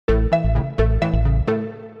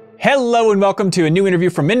Hello and welcome to a new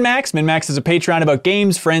interview from MinnMax. MinnMax is a Patreon about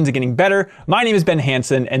games, friends, and getting better. My name is Ben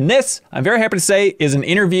Hansen, and this, I'm very happy to say, is an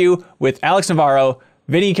interview with Alex Navarro,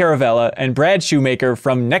 Vinny Caravella, and Brad Shoemaker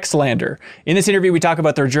from Nextlander. In this interview, we talk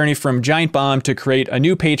about their journey from Giant Bomb to create a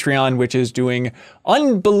new Patreon, which is doing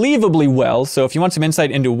unbelievably well. So if you want some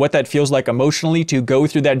insight into what that feels like emotionally to go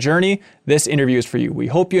through that journey, this interview is for you. We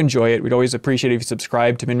hope you enjoy it. We'd always appreciate it if you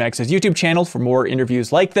subscribe to MinnMax's YouTube channel for more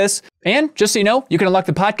interviews like this. And just so you know, you can unlock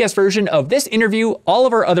the podcast version of this interview, all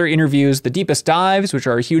of our other interviews, the deepest dives, which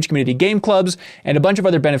are huge community game clubs, and a bunch of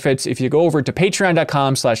other benefits if you go over to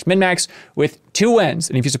patreon.com/MinnMax with 2 N's.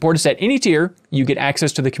 And if you support us at any tier, you get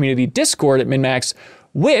access to the community Discord at MinnMax,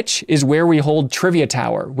 which is where we hold Trivia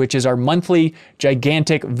Tower, which is our monthly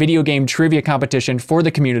gigantic video game trivia competition for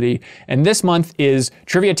the community. And this month is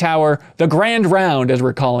Trivia Tower, the Grand Round, as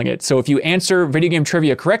we're calling it. So if you answer video game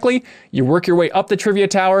trivia correctly, you work your way up the Trivia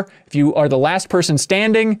Tower. If you are the last person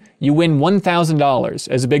standing, you win $1,000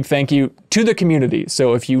 as a big thank you to the community.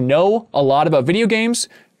 So if you know a lot about video games,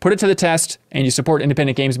 put it to the test, and you support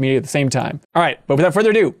independent games media at the same time. All right, but without further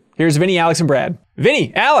ado, here's Vinny, Alex, and Brad.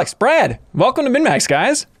 Vinny, Alex, Brad, welcome to MinnMax,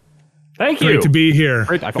 guys. Thank you. Great to be here.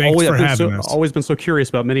 Great. I've Thanks for having us. always been so curious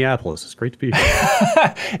about Minneapolis. It's great to be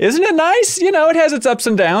here. Isn't it nice? You know, it has its ups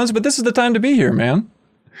and downs, but this is the time to be here, man.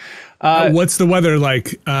 What's the weather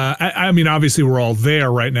like? I mean, obviously we're all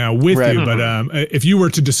there right now with you, but if you were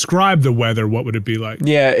to describe the weather, what would it be like?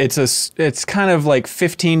 Yeah, it's kind of like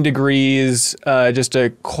 15 degrees, just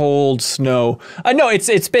a cold snow. No,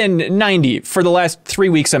 it's been 90 for the last 3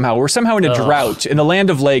 weeks somehow. We're somehow in a drought. In the land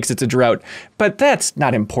of lakes, it's a drought. But that's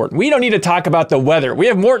not important. We don't need to talk about the weather. We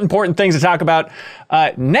have more important things to talk about.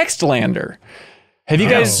 Nextlander. Have you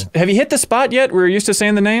guys, have you hit the spot yet where you're used to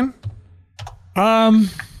saying the name?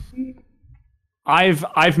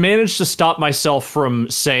 I've managed to stop myself from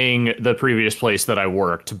saying the previous place that I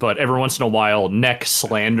worked, but every once in a while,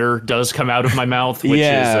 Nextlander does come out of my mouth, which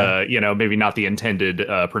is, maybe not the intended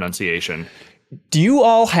pronunciation. Do you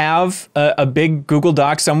all have a big Google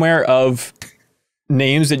Doc somewhere of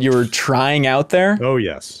names that you were trying out there? Oh,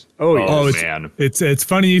 yes. Oh, yes. Man. It's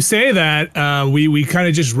funny you say that. We kind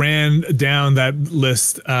of just ran down that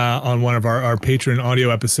list on one of our Patreon audio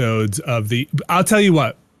episodes of the. I'll tell you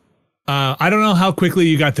what. I don't know how quickly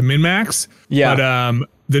you got to MinnMax, but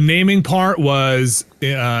the naming part was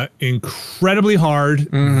incredibly hard,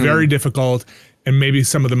 very difficult, and maybe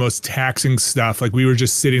some of the most taxing stuff. Like we were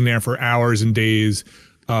just sitting there for hours and days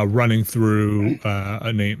running through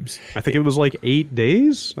names. I think it was like 8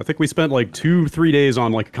 days. I think we spent like 2-3 days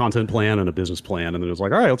on like a content plan and a business plan, and then it was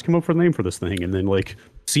like, all right, let's come up with a name for this thing, and then like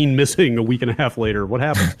scene missing a week and a half later. What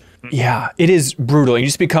happened? Yeah, it is brutal. You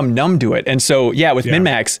just become numb to it. And so, yeah, with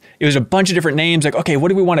MinnMax, it was a bunch of different names. Like, okay, what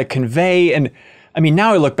do we want to convey? And I mean,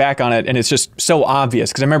 now I look back on it and it's just so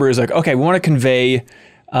obvious because I remember it was like, okay, we want to convey,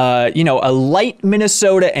 a light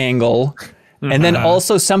Minnesota angle. And then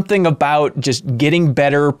also something about just getting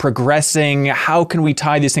better, progressing. How can we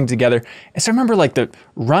tie these things together? And so I remember like the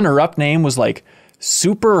runner-up name was like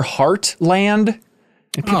Super Heartland.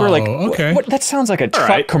 And people were like, okay. What? That sounds like a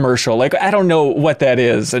truck commercial. Like, I don't know what that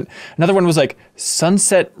is. And another one was like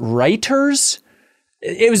Sunset Writers.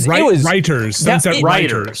 It was Writers. Sunset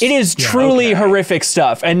Writers. It is truly horrific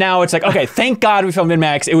stuff. And now it's like, okay, thank God we filmed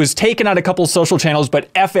MinnMax. It was taken on a couple social channels, but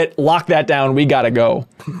F it, lock that down. We gotta go.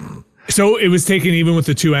 So it was taken even with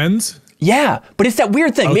the 2 N's? Yeah, but it's that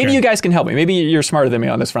weird thing. Okay. Maybe you guys can help me. Maybe you're smarter than me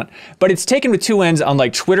on this front. But it's taken with 2 N's on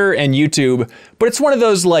like Twitter and YouTube. But it's one of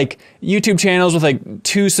those like YouTube channels with like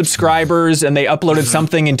 2 subscribers and they uploaded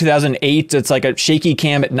something in 2008. It's like a shaky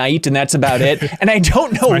cam at night and that's about it. And I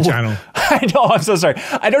don't know. My channel. I know, I'm so sorry.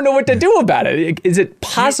 I don't know what to do about it. Is it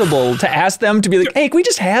possible to ask them to be like, hey, can we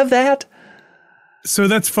just have that? So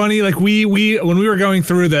that's funny. Like we when we were going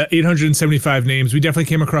through the 875 names, we definitely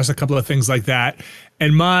came across a couple of things like that.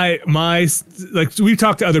 And my like we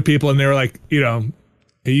talked to other people and they were like, hey,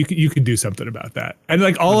 you could do something about that. And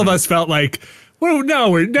like all of us felt like, well,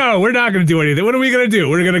 we're not going to do anything. What are we going to do?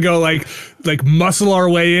 We're going to go like muscle our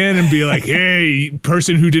way in and be like, hey,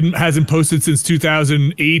 person who hasn't posted since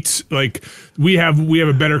 2008. Like we have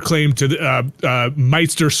a better claim to the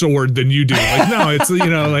Meister sword than you do. Like, no, it's,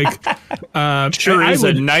 sure is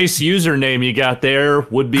a nice username you got there.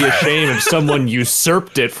 Would be a shame if someone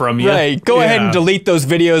usurped it from you. Right. Go ahead and delete those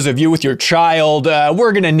videos of you with your child.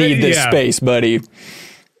 We're going to need this space, buddy.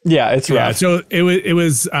 Yeah, it's rough. Yeah, so it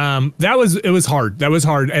was hard. That was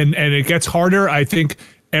hard, and it gets harder, I think,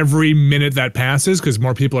 every minute that passes because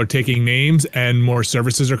more people are taking names and more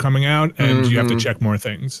services are coming out, and you have to check more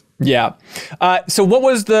things. Yeah. So what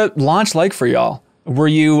was the launch like for y'all? Were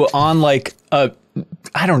you on like a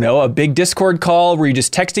I don't know, a big Discord call where you're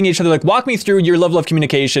just texting each other? Like, walk me through your level of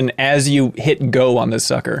communication as you hit go on this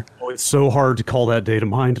sucker. Oh, it's so hard to call that day to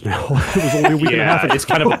mind now. It was only a week and a half ago. It's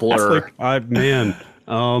kind of a blur. I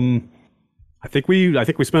think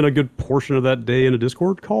we spent a good portion of that day in a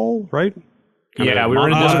Discord call, right? We were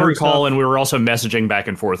in a Discord call, and we were also messaging back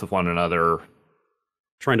and forth with one another,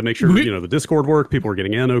 trying to make sure the Discord worked, people were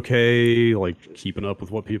getting in okay, like keeping up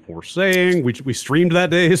with what people were saying. We streamed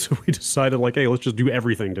that day, so we decided like, hey, let's just do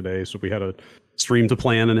everything today. So we had a stream to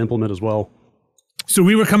plan and implement as well. So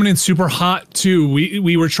we were coming in super hot too.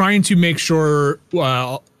 We were trying to make sure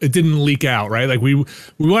it didn't leak out, right? Like we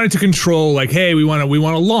wanted to control, like, hey, we want to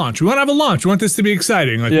launch. We want to have a launch. We want this to be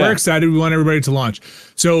exciting. Like we're excited. We want everybody to launch.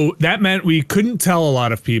 So that meant we couldn't tell a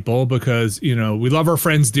lot of people because, we love our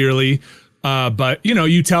friends dearly. But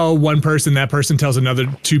you tell one person, that person tells another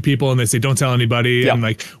two people, and they say, don't tell anybody. And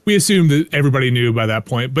like, we assumed that everybody knew by that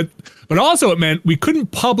point, but also it meant we couldn't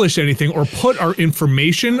publish anything or put our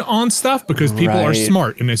information on stuff because people are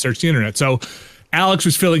smart and they search the internet. So Alex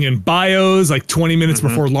was filling in bios like 20 minutes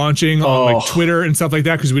before launching on like Twitter and stuff like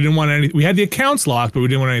that. Cause we didn't want any, we had the accounts locked, but we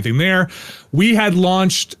didn't want anything there. We had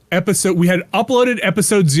uploaded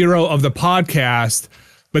episode 0 of the podcast,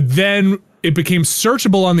 but then it became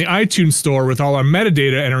searchable on the iTunes store with all our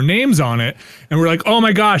metadata and our names on it. And we're like, oh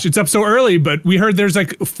my gosh, it's up so early, but we heard there's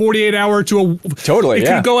like a 48 hour to a... Totally, it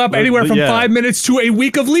could go up anywhere from 5 minutes to a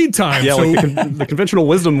week of lead time. Yeah, so, like the conventional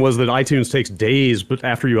wisdom was that iTunes takes days, but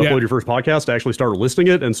after you upload your first podcast to actually start listing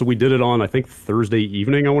it. And so we did it on, I think, Thursday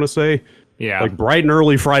evening, I want to say. Yeah. Like bright and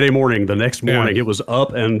early Friday morning, the next morning, it was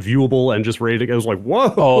up and viewable and just ready to go. It was like,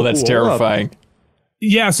 whoa. Oh, that's terrifying.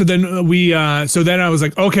 Yeah, so then I was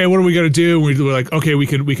like, okay, what are we gonna do? We were like, okay, we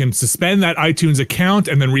can suspend that iTunes account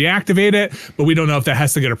and then reactivate it, but we don't know if that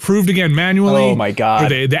has to get approved again manually. Oh my God. For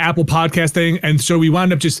the Apple Podcast thing. And so we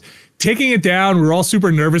wound up just taking it down. We were all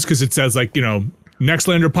super nervous because it says like,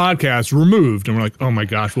 Nextlander podcast removed. And we're like, oh my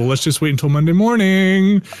gosh, well, let's just wait until Monday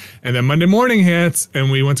morning. And then Monday morning hits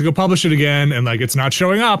and we went to go publish it again and like, it's not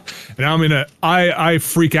showing up. And now I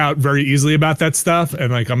freak out very easily about that stuff.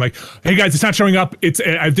 And like, I'm like, hey guys, it's not showing up.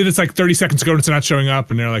 I did this like 30 seconds ago and it's not showing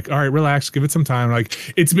up. And they're like, all right, relax, give it some time. Like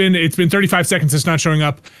it's been 35 seconds. It's not showing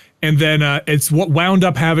up. And then it's what wound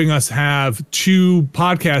up having us have 2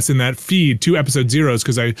 podcasts in that feed, 2 episode zeros,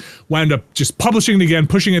 because I wound up just publishing it again,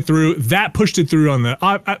 pushing it through. That pushed it through on the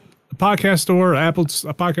podcast store, Apple's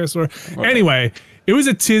podcast store. Okay. Anyway, it was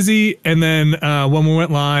a tizzy. And then when we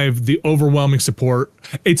went live, the overwhelming support.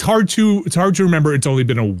 It's hard to remember. It's only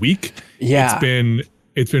been a week. Yeah,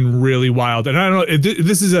 it's been really wild. And I don't know.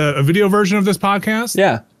 This is a video version of this podcast.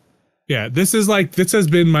 Yeah. Yeah, this has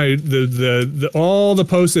been my all the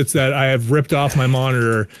Post-its that I have ripped off my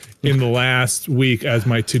monitor in the last week as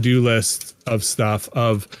my to-do list of stuff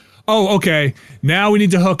of, oh, okay, now we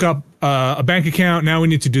need to hook up a bank account. Now we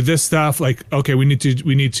need to do this stuff. Like, okay, we need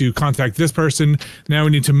to contact this person. Now we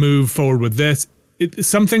need to move forward with this.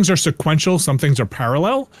 Some things are sequential, some things are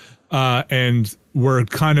parallel, and we're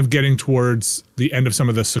kind of getting towards the end of some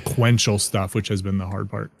of the sequential stuff, which has been the hard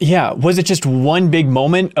part. Yeah. Was it just one big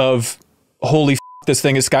moment of, holy f***, this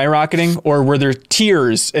thing is skyrocketing? Or were there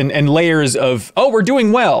tiers and layers of, oh, we're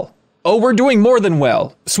doing well. Oh, we're doing more than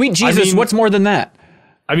well. Sweet Jesus, what's more than that?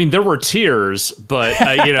 I mean, there were tears, but,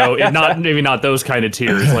 maybe not those kind of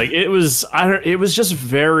tears. Like, it was just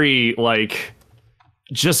very, like...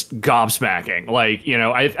 just gobsmacking. Like,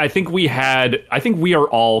 I think we are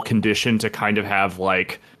all conditioned to kind of have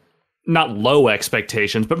like not low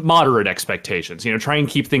expectations, but moderate expectations, try and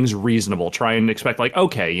keep things reasonable, try and expect like,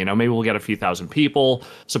 okay, maybe we'll get a few thousand people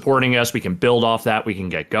supporting us. We can build off that. We can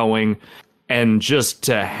get going. And just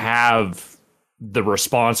to have the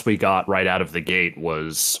response we got right out of the gate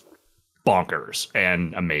was bonkers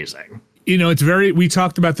and amazing. We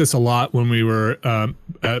talked about this a lot when we were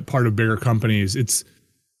part of bigger companies. It's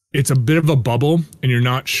a bit of a bubble and you're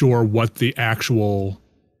not sure what the actual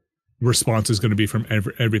response is going to be from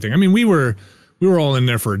everything. I mean, we were all in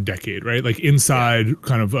there for a decade, right? Like inside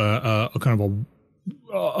kind of a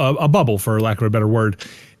bubble, for lack of a better word.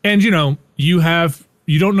 And you don't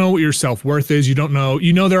know what your self-worth is. You don't know,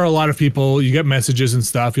 there are a lot of people, you get messages and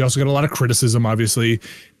stuff. You also get a lot of criticism, obviously.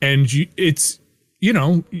 And your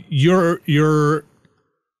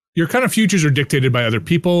kind of futures are dictated by other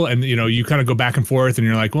people, and you kind of go back and forth, and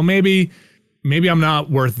you're like, well, maybe I'm not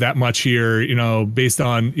worth that much here, based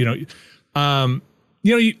on I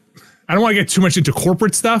don't want to get too much into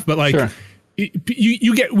corporate stuff, but like, sure.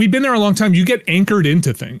 We've been there a long time. You get anchored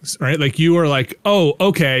into things, right? Like you are like, oh,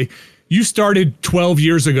 okay, you started 12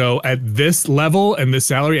 years ago at this level and this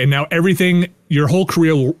salary, and now everything your whole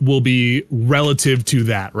career will be relative to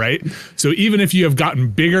that, right? So even if you have gotten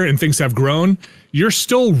bigger and things have grown, you're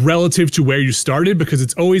still relative to where you started, because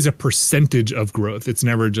it's always a percentage of growth. It's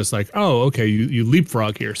never just like, oh, okay, you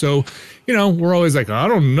leapfrog here. So, we're always like, I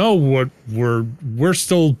don't know what we're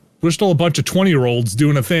still a bunch of 20-year-olds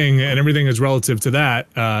doing a thing, and everything is relative to that.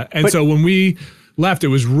 So when we left, it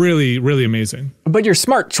was really, really amazing. But you're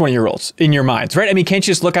smart 20-year-olds in your minds, right? I mean, can't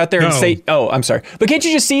you just look out there and say, oh, I'm sorry. But can't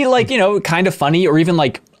you just see, like, kind of funny, or even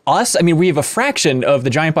like us? I mean, we have a fraction of the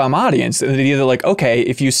Giant Bomb audience. And either like, okay,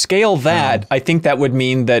 if you scale that, I think that would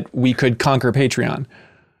mean that we could conquer Patreon.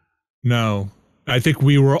 No, I think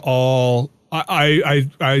we were all,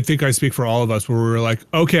 I think I speak for all of us, where we were like,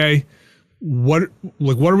 okay, what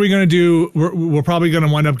are we going to do? We're probably going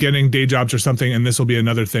to wind up getting day jobs or something, and this will be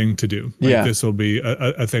another thing to do. Like, this will be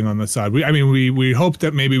a thing on the side. We hope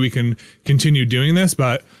that maybe we can continue doing this,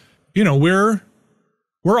 but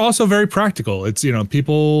we're also very practical. It's,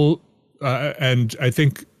 people, and I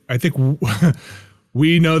think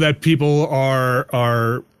we know that people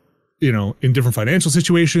are in different financial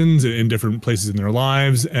situations, in different places in their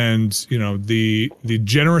lives, and the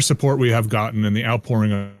generous support we have gotten and the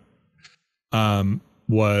outpouring of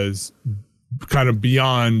was kind of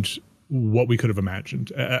beyond what we could have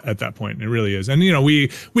imagined at that point. It really is. And, we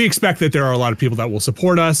expect that there are a lot of people that will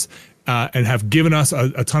support us and have given us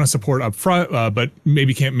a ton of support up front, but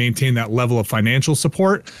maybe can't maintain that level of financial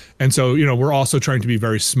support. And so, we're also trying to be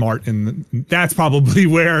very smart. And that's probably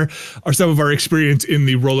where some of our experience in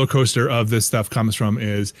the roller coaster of this stuff comes from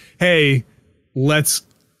is, hey, let's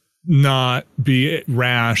not be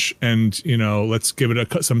rash, and let's give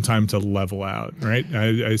it some time to level out, right? I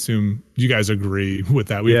assume you guys agree with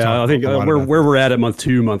that. I think where we're at month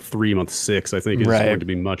 2, month 3, month 6, I think is going to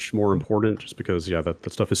be much more important, just because that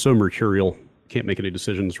stuff is so mercurial. Can't make any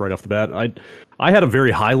decisions right off the bat. I had a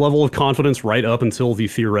very high level of confidence right up until the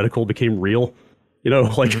theoretical became real.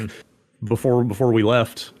 Before we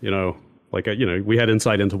left, we had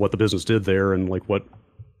insight into what the business did there, and like what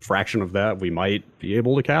fraction of that we might be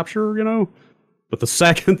able to capture, but the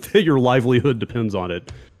second that your livelihood depends on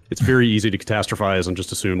it, it's very easy to catastrophize and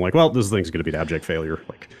just assume like, well, this thing's going to be an abject failure.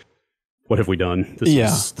 Like, what have we done? This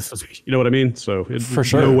is, you know what I mean? So for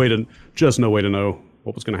sure, no way to know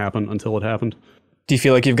what was going to happen until it happened. Do you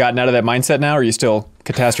feel like you've gotten out of that mindset now, or are you still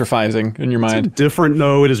catastrophizing in your mind?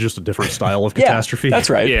 It is just a different style of catastrophe. That's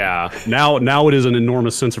right. Yeah. Now it is an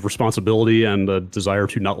enormous sense of responsibility and a desire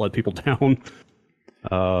to not let people down.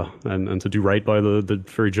 And to do right by the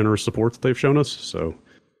very generous support that they've shown us. So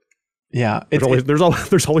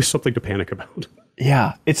there's always something to panic about.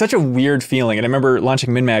 Yeah, it's such a weird feeling. And I remember launching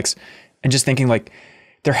MinnMax and just thinking like,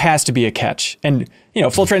 there has to be a catch. And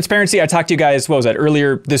full transparency, I talked to you guys, what was that,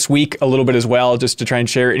 earlier this week a little bit as well, just to try and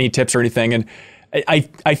share any tips or anything. And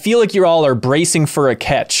I feel like you all are bracing for a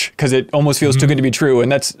catch, because it almost feels too good to be true.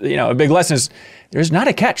 And that's, a big lesson is there's not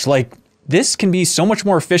a catch. Like, this can be so much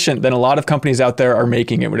more efficient than a lot of companies out there are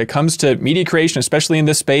making it. When it comes to media creation, especially in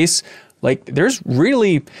this space, like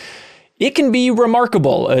it can be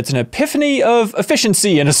remarkable. It's an epiphany of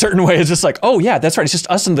efficiency in a certain way. It's just like, oh yeah, that's right. It's just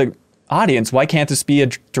us and the audience. Why can't this be a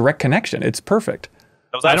direct connection? It's perfect.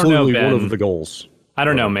 That was absolutely one of the goals. I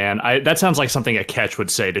don't know, man. That sounds like something a catch would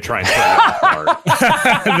say to try and throw you off guard.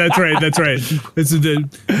 That's right. This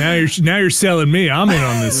is now you're selling me. I'm in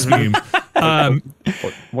on this scheme.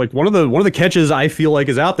 Like one of the catches I feel like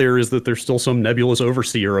is out there is that there's still some nebulous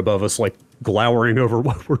overseer above us, like glowering over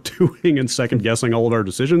what we're doing and second guessing all of our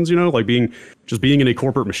decisions. Like being in a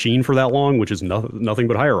corporate machine for that long, which is nothing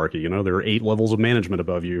but hierarchy. There are 8 levels of management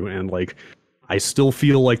above you, and like, I still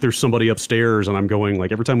feel like there's somebody upstairs, and I'm going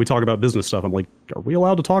like, every time we talk about business stuff, I'm like, are we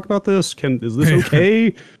allowed to talk about this? Is this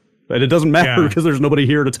okay? And it doesn't matter because there's nobody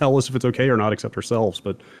here to tell us if it's okay or not except ourselves.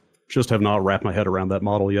 But just have not wrapped my head around that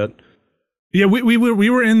model yet. Yeah, we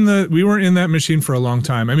were in that machine for a long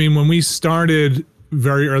time. I mean, when we started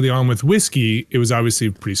very early on with whiskey, it was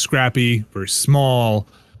obviously pretty scrappy, very small,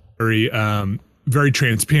 very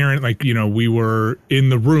transparent. Like, we were in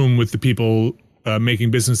the room with the people making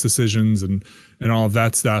business decisions and all of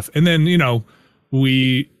that stuff. And then,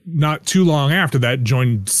 we not too long after that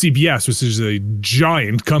joined CBS, which is a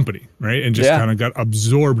giant company, right? And just kind of got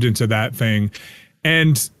absorbed into that thing.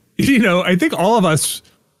 And, I think all of us,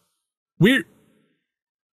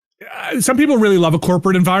 some people really love a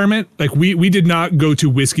corporate environment. Like we did not go to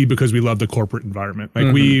whiskey because we loved the corporate environment.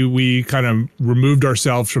 Like we kind of removed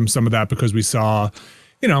ourselves from some of that because we saw,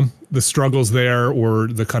 the struggles there or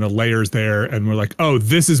the kind of layers there. And we're like, oh,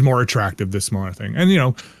 this is more attractive, this smaller thing.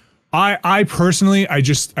 And, I personally, I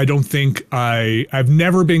don't think I've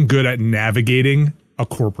never been good at navigating a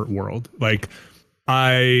corporate world. Like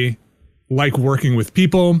like working with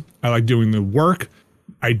people. I like doing the work.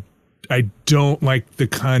 I don't like the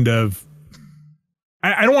kind of,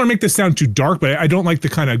 I don't want to make this sound too dark, but I don't like the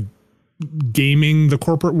kind of gaming the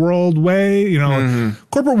corporate world way. You know,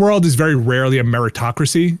 corporate world is very rarely a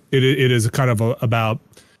meritocracy. It is a kind of about,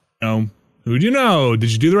 you know, who do you know?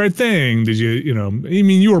 Did you do the right thing? Did you know, I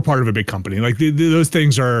mean, you were part of a big company. Like those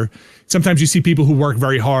things are, sometimes you see people who work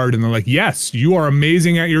very hard and they're like, yes, you are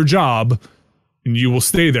amazing at your job and you will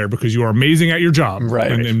stay there because you are amazing at your job.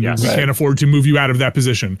 Right. And we can't afford to move you out of that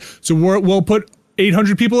position. So we'll put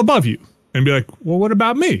 800 people above you and be like, well, what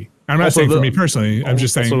about me? I'm not saying for me personally. I'm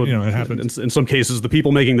just saying, you know, it happens. In some cases, the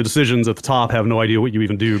people making the decisions at the top have no idea what you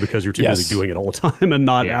even do because you're too busy doing it all the time and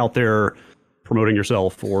not out there promoting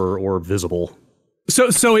yourself or visible.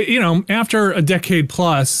 So you know, after a decade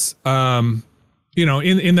plus, you know,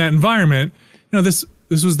 in that environment, you know, this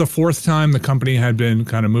was the fourth time the company had been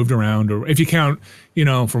kind of moved around, or if you count, you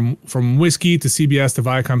know, from Whiskey to CBS to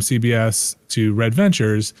Viacom CBS to Red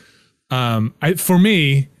Ventures. For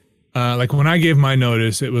me, like when I gave my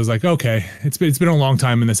notice, it was like, okay, it's been a long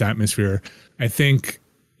time in this atmosphere. I think,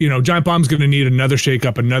 you know, Giant Bomb's going to need another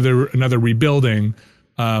shakeup, another rebuilding,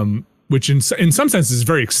 which in some senses is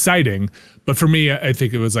very exciting. But for me, I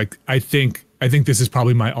think it was like, I think this is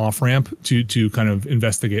probably my off ramp to kind of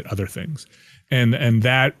investigate other things, and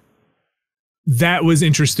that was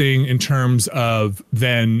interesting in terms of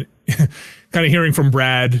then kind of hearing from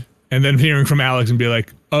Brad and then hearing from Alex and be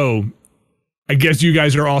like, oh, I guess you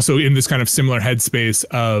guys are also in this kind of similar headspace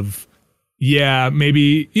of, yeah,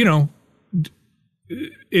 maybe, you know,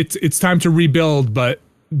 it's time to rebuild, but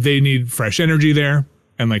they need fresh energy there.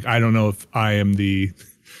 And like, I don't know if I am the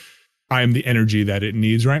energy that it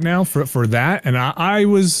needs right now for that. And I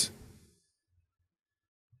was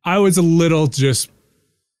a little just,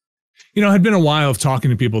 you know, it had been a while of talking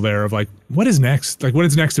to people there of like, what is next? Like, what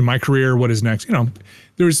is next in my career? What is next? You know,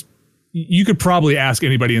 you could probably ask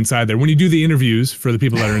anybody inside there when you do the interviews for the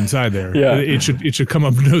people that are inside there. It should come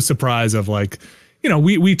up no surprise of like, you know,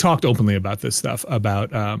 we talked openly about this stuff,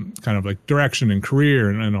 about kind of like direction and career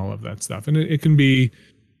and all of that stuff. And it can be,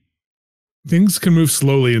 things can move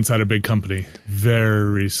slowly inside a big company,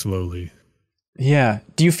 very slowly. Yeah.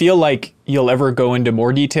 Do you feel like you'll ever go into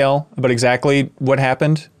more detail about exactly what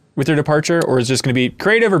happened with your departure, or is it just going to be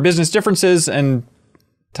creative or business differences and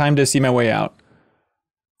time to see my way out?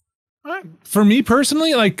 For me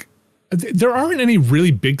personally, like there aren't any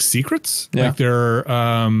really big secrets. Yeah.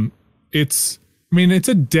 Like it's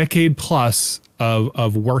a decade plus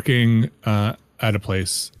of working at a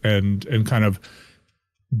place and kind of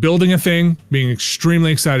building a thing, being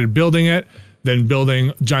extremely excited building it, then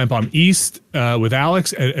building Giant Bomb East with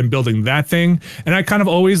Alex and building that thing. And I kind of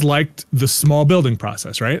always liked the small building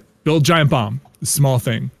process, right? Build Giant Bomb, small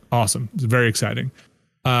thing, awesome, it's very exciting.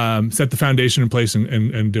 Set the foundation in place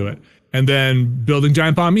and do it. And then building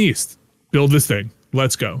Giant Bomb East, build this thing,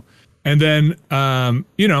 let's go. And then,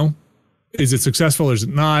 you know, is it successful or is it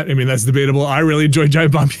not? I mean, that's debatable. I really enjoyed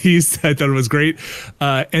Giant Bomb East. I thought it was great.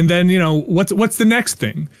 And then, you know, what's the next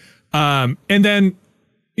thing? And then,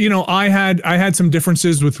 you know, I had some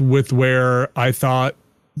differences with where I thought,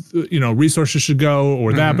 you know, resources should go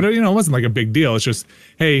or that, but you know, it wasn't like a big deal. It's just,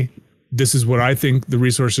 hey, this is what I think the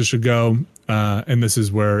resources should go, and this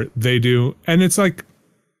is where they do. And it's like,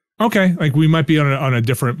 okay, like we might be on a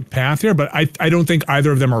different path here, but I don't think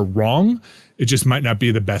either of them are wrong. It just might not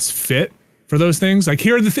be the best fit for those things. Like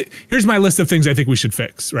here's my list of things I think we should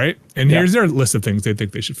fix, right? And here's their list of things they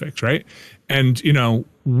think they should fix, right? And you know,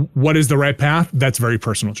 what is the right path? That's very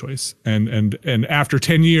personal choice. And after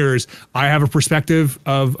 10 years, I have a perspective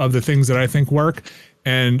of the things that I think work.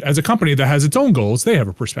 And as a company that has its own goals, they have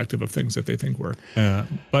a perspective of things that they think work.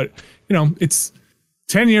 But you know, it's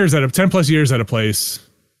 10 plus years at a place.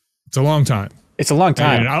 It's a long time. It's a long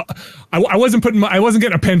time. And I wasn't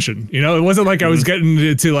getting a pension, you know, it wasn't like I was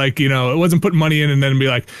getting to like, you know, it wasn't putting money in and then be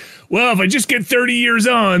like, well, if I just get 30 years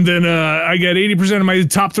on, then I get 80% of my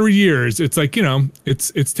top 3 years. It's like, you know,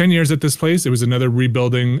 it's 10 years at this place. It was another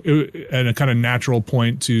rebuilding and a kind of natural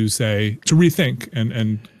point to say, to rethink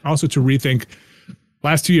and also to rethink.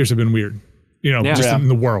 Last 2 years have been weird, you know, just in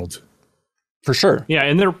the world. For sure. Yeah.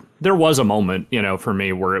 And there was a moment, you know, for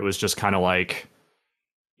me where it was just kind of like,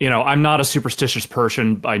 you know, I'm not a superstitious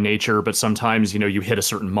person by nature, but sometimes, you know, you hit a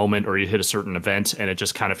certain moment or you hit a certain event and it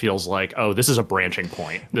just kind of feels like, oh, this is a branching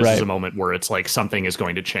point. This is a moment where it's like something is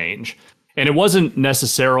going to change. And it wasn't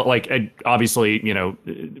necessarily like, obviously, you know,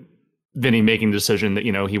 Vinny making the decision that,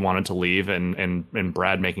 you know, he wanted to leave and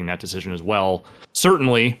Brad making that decision as well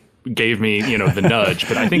certainly gave me, you know, the nudge.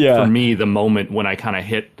 But I think for me, the moment when I kind of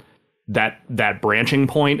hit that branching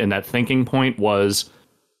point and that thinking point was,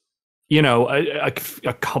 you know, a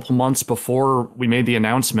couple months before we made the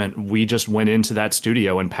announcement, we just went into that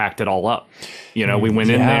studio and packed it all up. You know, we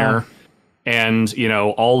went in there and, you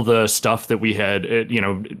know, all the stuff that we had, you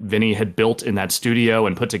know, Vinny had built in that studio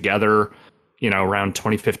and put together, you know, around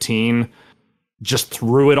 2015, just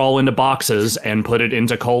threw it all into boxes and put it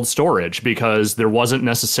into cold storage because there wasn't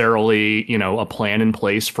necessarily, you know, a plan in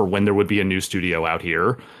place for when there would be a new studio out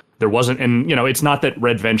here. There wasn't, and you know, it's not that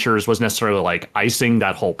Red Ventures was necessarily like icing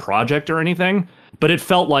that whole project or anything, but it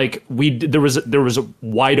felt like there was a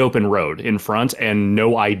wide open road in front and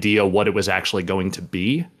no idea what it was actually going to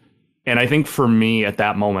be. And I think for me at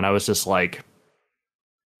that moment, I was just like,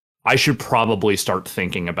 I should probably start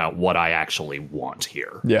thinking about what I actually want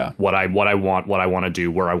here. Yeah. What I want to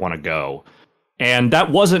do, where I want to go. And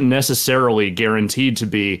that wasn't necessarily guaranteed to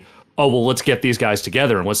be, oh, well, let's get these guys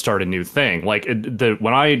together and let's start a new thing. Like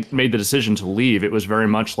when I made the decision to leave, it was very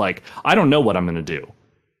much like, I don't know what I'm going to do.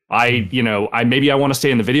 Maybe I want to stay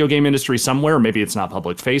in the video game industry somewhere. Maybe it's not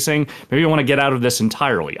public facing. Maybe I want to get out of this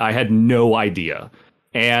entirely. I had no idea.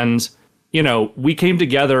 And, you know, we came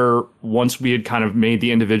together once we had kind of made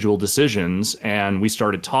the individual decisions and we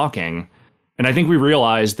started talking. And I think we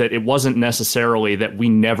realized that it wasn't necessarily that we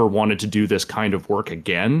never wanted to do this kind of work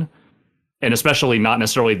again. And especially not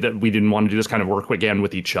necessarily that we didn't want to do this kind of work again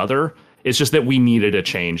with each other. It's just that we needed a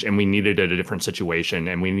change and we needed a different situation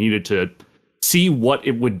and we needed to see what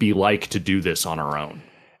it would be like to do this on our own.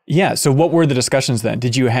 Yeah. So what were the discussions then?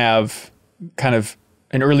 Did you have kind of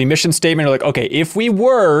an early mission statement or like, okay, if we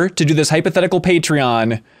were to do this hypothetical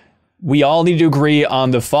Patreon, we all need to agree on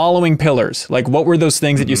the following pillars? Like what were those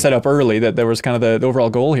things that you set up early that there was kind of the overall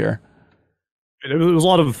goal here? It was a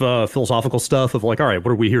lot of philosophical stuff of like, all right,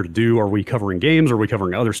 what are we here to do? Are we covering games? Are we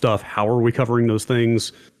covering other stuff? How are we covering those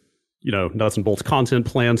things? You know, nuts and bolts content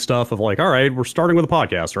plan stuff of like, all right, we're starting with a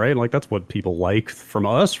podcast, right? Like that's what people like from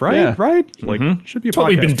us, right? Yeah. Right? Like should be a podcast. That's what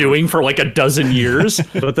we've been doing for like a dozen years.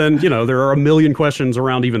 But then, you know, there are a million questions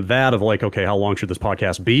around even that of like, okay, how long should this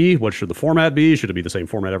podcast be? What should the format be? Should it be the same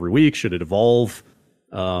format every week? Should it evolve?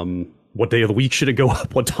 What day of the week should it go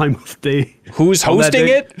up? What time of day? Who's hosting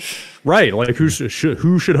it? Right. Like who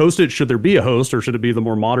should host it? Should there be a host or should it be the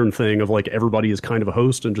more modern thing of like everybody is kind of a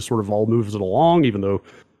host and just sort of all moves it along, even though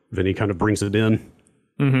Vinny kind of brings it in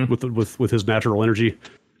with his natural energy,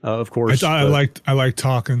 of course. I like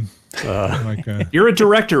talking. You're a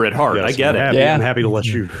director at heart. Yes, I get it. I'm happy to let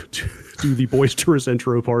you do the boisterous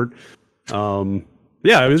intro part.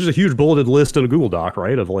 Yeah, it was just a huge bulleted list in a Google Doc,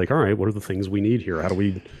 right? Of like, all right, what are the things we need here?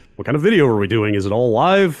 What kind of video are we doing? Is it all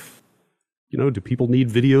live? You know, do people need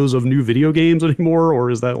videos of new video games anymore?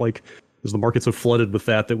 Or is that like, is the market so flooded with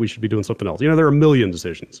that we should be doing something else? You know, there are a million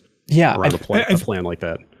decisions around a plan like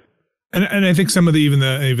that. And I think some of even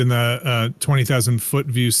the 20,000 foot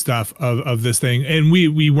view stuff of this thing, and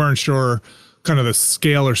we weren't sure kind of the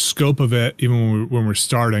scale or scope of it even when we're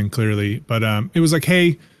starting clearly, but it was like,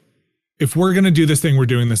 hey, if we're going to do this thing, we're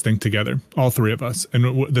doing this thing together, all three of us,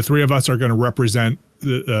 and the three of us are going to represent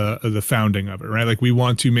the founding of it, right? Like we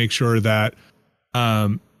want to make sure that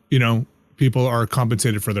you know, people are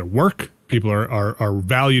compensated for their work, people are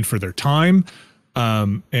valued for their time,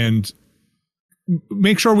 and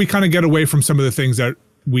make sure we kind of get away from some of the things that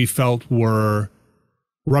we felt were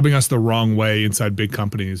rubbing us the wrong way inside big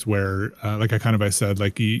companies where, like I said,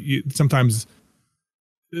 like you sometimes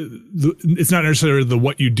it's not necessarily the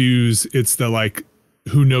what you do's, it's the like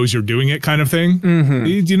who knows you're doing it kind of thing. Do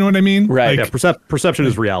you know what I mean? Right. Like, Yeah, perception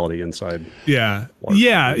is reality inside. Yeah.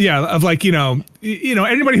 Of like, you know,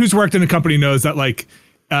 anybody who's worked in a company knows that like,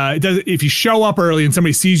 if you show up early and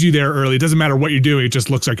somebody sees you there early, it doesn't matter what you're doing. It just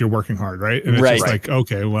looks like you're working hard, right? And it's just like,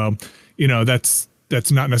 okay, well, you know, that's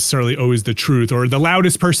not necessarily always the truth. Or the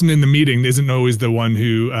loudest person in the meeting isn't always the one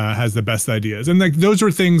who has the best ideas. And like those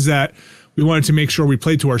were things that we wanted to make sure we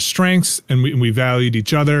played to our strengths and we valued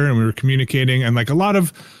each other and we were communicating, and like a lot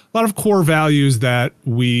of core values that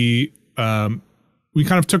we kind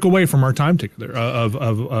of took away from our time together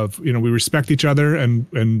of you know, we respect each other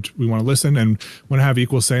and we want to listen and want to have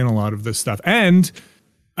equal say in a lot of this stuff. And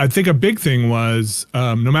I think a big thing was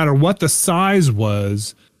no matter what the size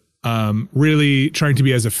was, really trying to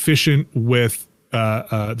be as efficient with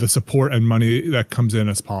the support and money that comes in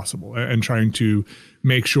as possible, and trying to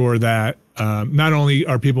make sure that not only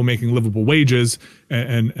are people making livable wages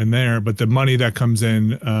and there, but the money that comes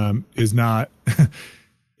in is not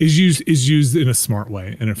is used in a smart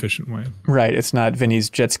way, an efficient way. Right. It's not Vinny's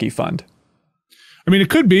jet ski fund. I mean, it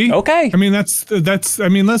could be. Okay. I mean,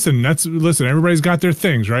 listen, everybody's got their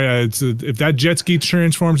things, right? If that jet ski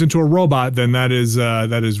transforms into a robot, then that is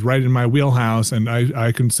right in my wheelhouse, and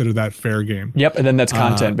I consider that fair game. Yep, and then that's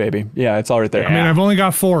content, baby. Yeah, it's all right there. I mean, I've only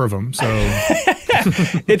got 4 of them, so.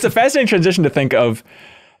 It's a fascinating transition to think of,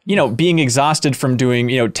 being exhausted from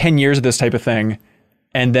doing, 10 years of this type of thing,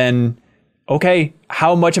 and then, okay,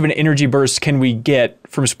 how much of an energy burst can we get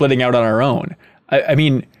from splitting out on our own? I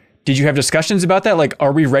mean, did you have discussions about that? Like,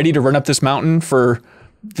 are we ready to run up this mountain for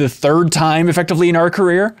the 3rd time effectively in our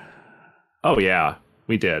career? Oh yeah,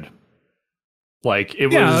 we did. Like it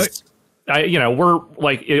was, we're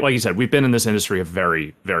like you said, we've been in this industry a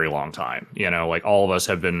very, very long time. Like all of us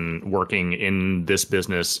have been working in this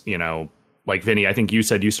business. Like Vinny, I think you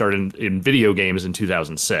said you started in video games in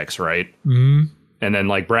 2006, right? Mm-hmm. And then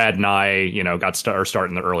like Brad and I, got our start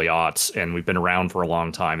in the early aughts, and we've been around for a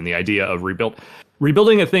long time. And the idea of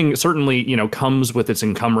rebuilding a thing certainly, comes with its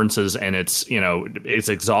encumbrances and its, its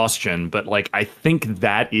exhaustion. But like, I think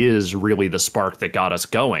that is really the spark that got us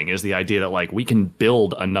going, is the idea that like we can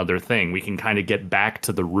build another thing. We can kind of get back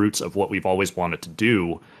to the roots of what we've always wanted to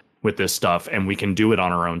do with this stuff, and we can do it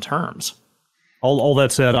on our own terms. All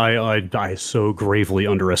that said, I so gravely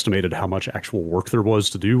underestimated how much actual work there was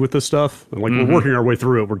to do with this stuff. And like, we're working our way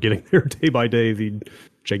through it. We're getting there day by day. The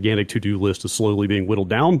gigantic to-do list is slowly being whittled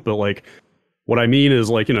down. But like, what I mean is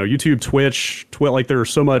like, YouTube, Twitch, like there's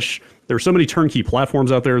so many turnkey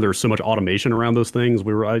platforms out there. There's so much automation around those things.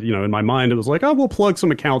 We were, in my mind, it was like, oh, we'll plug some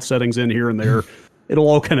account settings in here and there. It'll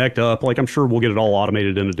all connect up. Like, I'm sure we'll get it all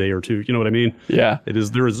automated in a day or two. You know what I mean? Yeah.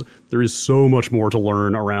 There is so much more to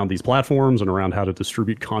learn around these platforms and around how to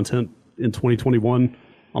distribute content in 2021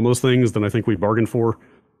 on those things than I think we bargained for.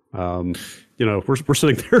 We're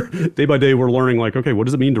sitting there day by day. We're learning like, okay, what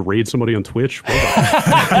does it mean to raid somebody on Twitch?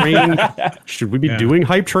 Should we be doing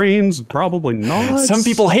hype trains? Probably not. Some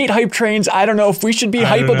people hate hype trains. I don't know if we should be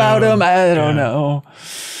hype about them. I don't know.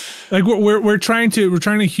 Like we're trying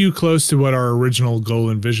to hew close to what our original goal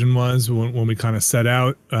and vision was when we kind of set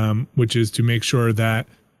out, which is to make sure that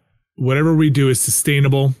whatever we do is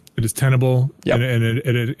sustainable, it is tenable, and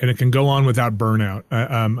it can go on without burnout.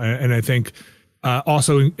 And I think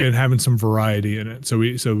also in having some variety in it, so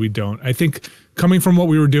we don't. I think coming from what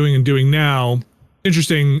we were doing and doing now,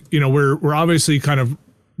 interesting. We're obviously kind of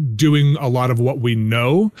doing a lot of what we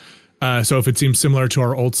know. So if it seems similar to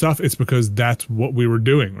our old stuff, it's because that's what we were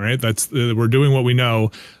doing, right? We're doing what we know,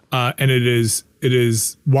 and it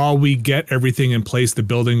is while we get everything in place, the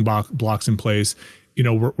building blocks in place,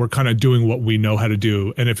 we're kind of doing what we know how to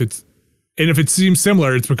do. And if it seems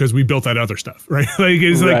similar, it's because we built that other stuff, right? Like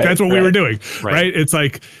it's like that's what we were doing, right? It's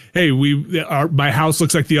like, hey, my house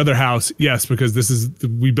looks like the other house, yes, because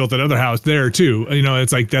we built that other house there too.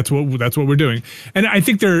 It's like that's what we're doing. And I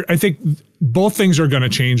think both things are going to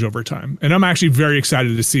change over time, and I'm actually very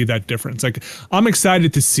excited to see that difference. Like I'm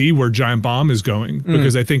excited to see where Giant Bomb is going,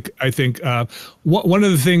 because I think one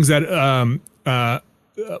of the things that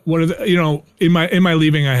in my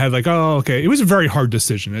leaving, I had like, oh, okay, it was a very hard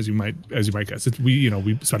decision, as you might guess.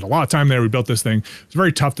 We spent a lot of time there. We built this thing. It's a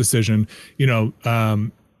very tough decision. I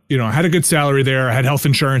had a good salary there. I had health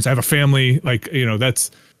insurance. I have a family. Like, that's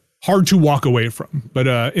hard to walk away from. But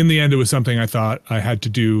in the end, it was something I thought I had to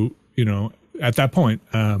do, at that point.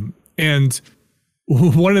 And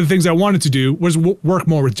one of the things I wanted to do was work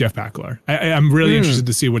more with Jeff Backler. I'm really interested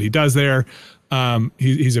to see what he does there.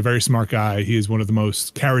 He's a very smart guy. He is one of the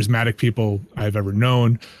most charismatic people I've ever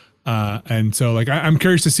known. And so like, I'm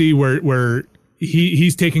curious to see where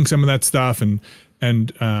he's taking some of that stuff and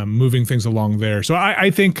moving things along there. So I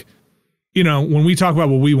think, when we talk about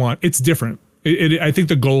what we want, it's different. I think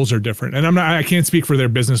the goals are different, and I can't speak for their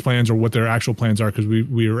business plans or what their actual plans are, because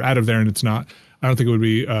we were out of there, and it's not, I don't think it would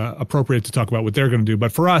be appropriate to talk about what they're going to do.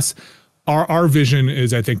 But for us, our vision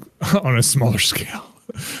is, I think, on a smaller scale.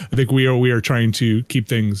 I think we are trying to keep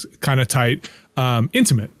things kind of tight,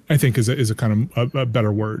 intimate. I think is a kind of a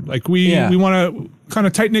better word. Like we want to kind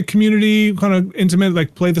of tight knit community, kind of intimate,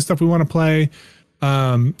 like play the stuff we want to play,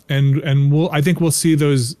 and I think we'll see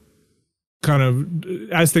those kind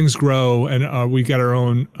of as things grow and we get our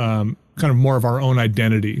own kind of more of our own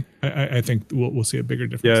identity. I think we'll see a bigger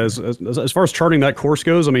difference. Yeah, as far as charting that course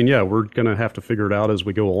goes, I mean, yeah, we're gonna have to figure it out as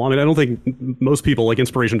we go along. And I don't think most people, like,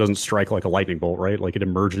 inspiration doesn't strike like a lightning bolt, right? Like it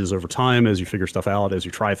emerges over time as you figure stuff out, as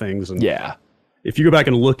you try things. And if you go back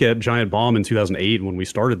and look at Giant Bomb in 2008 when we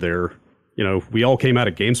started there, we all came out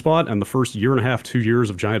of GameSpot, and the first year and a half, 2 years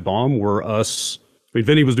of Giant Bomb were us. I mean,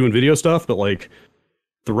 Vinny was doing video stuff, but like,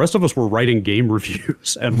 the rest of us were writing game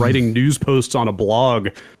reviews and writing news posts on a blog,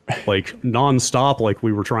 like nonstop, like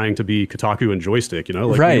we were trying to be Kotaku and Joystick,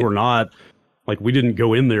 like we were not Like, we didn't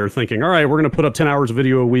go in there thinking, all right, we're going to put up 10 hours of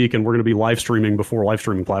video a week and we're going to be live streaming before live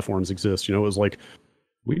streaming platforms exist. You know, it was like,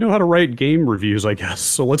 we know how to write game reviews, I guess.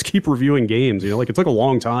 So let's keep reviewing games. You know, like, it took a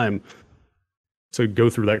long time to go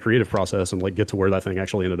through that creative process and like get to where that thing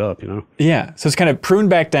actually ended up, you know? Yeah. So it's kind of pruned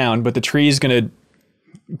back down, but the tree is going to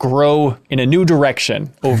grow in a new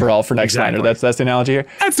direction overall for Nextlander. Exactly. That's the analogy here.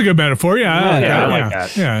 That's a good metaphor. Yeah, I like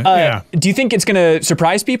that. Yeah. Do you think it's going to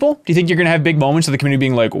surprise people? Do you think you're going to have big moments of the community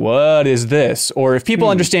being like, what is this? Or if people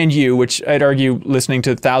understand you, which I'd argue listening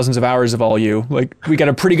to thousands of hours of all you, like, we got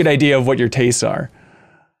a pretty good idea of what your tastes are.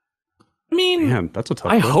 I mean, Man, that's a tough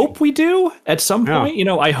I question. hope we do at some point. You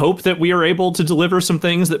know, I hope that we are able to deliver some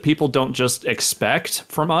things that people don't just expect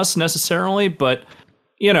from us necessarily. But,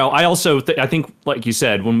 you know, I also I think, like you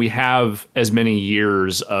said, when we have as many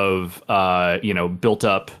years of, you know, built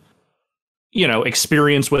up, you know,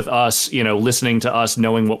 experience with us, you know, listening to us,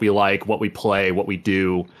 knowing what we like, what we play, what we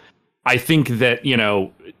do, I think that, you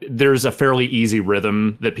know, there's a fairly easy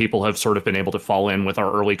rhythm that people have sort of been able to fall in with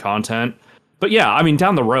our early content. But yeah, I mean,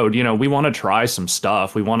 down the road, you know, we want to try some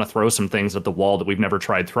stuff. We want to throw some things at the wall that we've never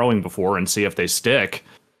tried throwing before and see if they stick.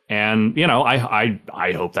 And, you know,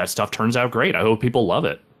 I hope that stuff turns out great. I hope people love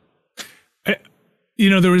it.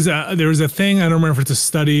 You know, there was a thing, I don't remember if it's a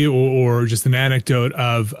study or just an anecdote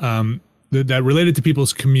of that related to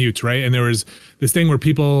people's commutes, right? And there was this thing where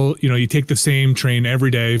people, you know, you take the same train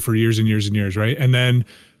every day for years and years and years, right? And then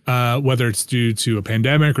whether it's due to a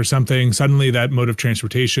pandemic or something, suddenly that mode of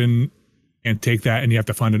transportation and take that and you have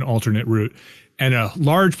to find an alternate route. And a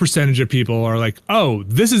large percentage of people are like, oh,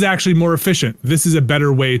 this is actually more efficient. This is a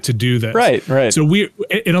better way to do this. Right. So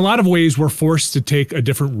in a lot of ways, we're forced to take a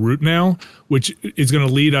different route now, which is going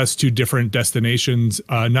to lead us to different destinations.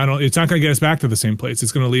 Not only, it's not going to get us back to the same place.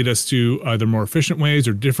 It's going to lead us to either more efficient ways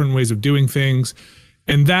or different ways of doing things.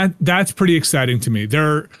 And that's pretty exciting to me.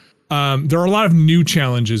 There are a lot of new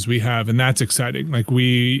challenges we have, and that's exciting. Like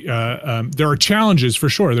there are challenges for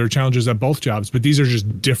sure. There are challenges at both jobs, but these are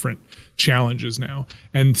just different challenges now.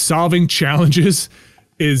 And solving challenges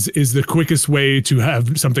is the quickest way to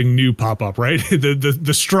have something new pop up, right?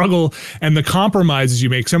 The struggle and the compromises you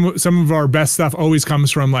make. Some of our best stuff always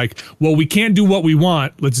comes from like, well, we can't do what we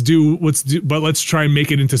want. But let's try and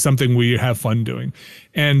make it into something we have fun doing.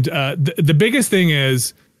 And the biggest thing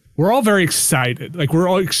is, we're all very excited. Like, we're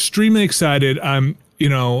all extremely excited. You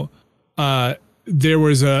know, there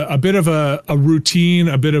was a bit of a routine,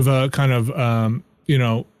 a bit of a kind of, you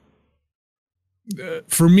know,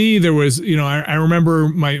 for me, there was, you know, I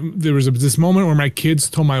remember there was this moment where my kids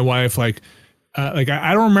told my wife, like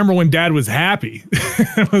I don't remember when Dad was happy.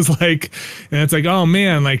 It was like, and it's like, oh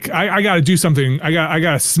man, like I got to do something. I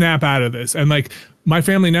got to snap out of this. And like, my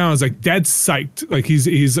family now is like, Dad's psyched. Like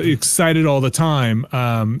he's excited all the time.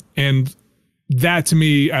 And that to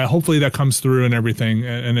me, hopefully that comes through and everything.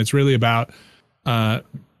 And it's really about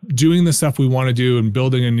doing the stuff we want to do and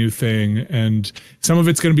building a new thing. And some of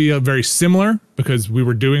it's going to be very similar because we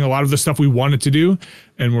were doing a lot of the stuff we wanted to do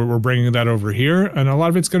and we're bringing that over here. And a lot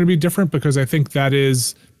of it's going to be different because I think that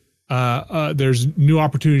is, there's new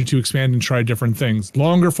opportunity to expand and try different things,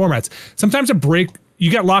 longer formats. Sometimes you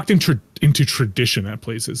get locked into tradition at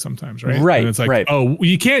places sometimes, right? Right. And it's like, right. oh,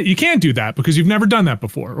 you can't do that because you've never done that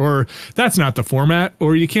before, or that's not the format,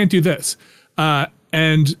 or you can't do this.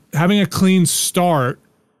 And having a clean start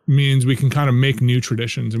means we can kind of make new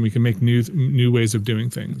traditions and we can make new ways of doing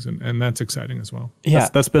things, and that's exciting as well. Yeah,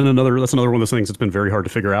 that's another one of those things that's been very hard to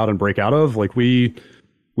figure out and break out of. Like we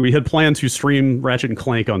had planned to stream Ratchet and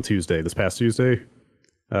Clank on this past Tuesday,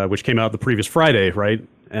 which came out the previous Friday, right?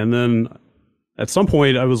 And then at some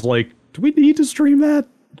point I was like, do we need to stream that?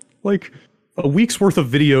 Like, a week's worth of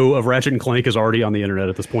video of Ratchet and Clank is already on the internet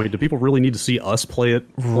at this point. Do people really need to see us play it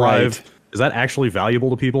live? Right. Is that actually valuable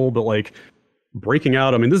to people? But like, breaking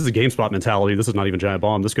out, I mean, this is a GameSpot mentality. This is not even Giant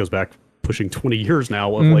Bomb. This goes back pushing 20 years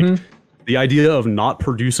now of like the idea of not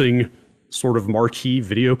producing sort of marquee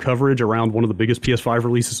video coverage around one of the biggest PS5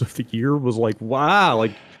 releases of the year was like, wow,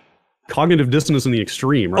 like cognitive dissonance in the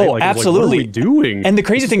extreme, right? Oh, like, absolutely. Like, what are we doing? And the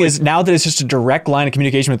crazy thing is now that it's just a direct line of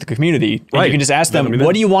communication with the community, and Right. you can just ask them, I mean,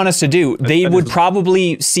 what do you want us to do? They would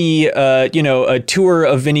probably see, a tour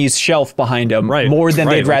of Vinny's shelf behind them more than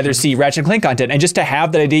they'd rather see Ratchet and Clank content. And just to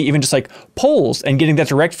have that idea, even just like polls and getting that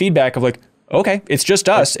direct feedback of like, okay, it's just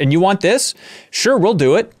us, and you want this? Sure, we'll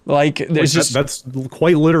do it. Like, there's that's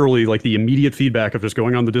quite literally like the immediate feedback of just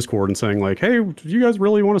going on the Discord and saying like, hey, do you guys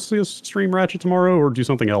really want to see us stream Ratchet tomorrow or do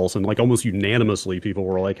something else? And like almost unanimously, people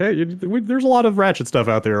were like, hey, there's a lot of Ratchet stuff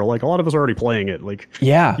out there. Like a lot of us are already playing it. Like,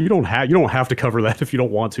 yeah, you don't have to cover that if you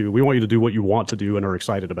don't want to. We want you to do what you want to do and are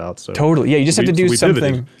excited about. So totally, yeah, you just have to do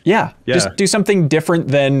something. Yeah, just do something different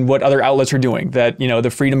than what other outlets are doing that, you know, the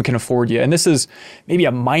freedom can afford you. And this is maybe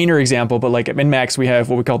a minor example, but like at MinnMax, we have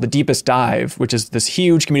what we call the Deepest Dive, which is this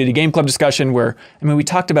huge community game club discussion where, I mean, we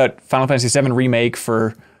talked about Final Fantasy VII Remake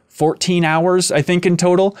for 14 hours, I think, in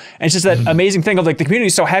total. And it's just that amazing thing of like the community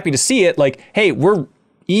is so happy to see it. Like, hey, we're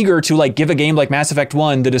eager to like give a game like Mass Effect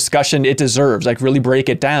 1 the discussion it deserves, like really break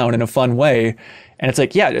it down in a fun way. And it's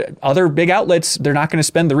like, yeah, other big outlets, they're not going to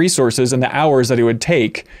spend the resources and the hours that it would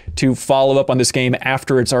take to follow up on this game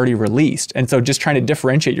after it's already released. And so just trying to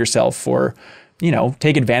differentiate yourself for, you know,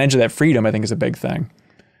 take advantage of that freedom, I think is a big thing.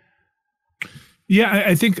 Yeah,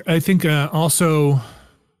 I think also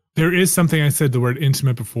there is something, I said the word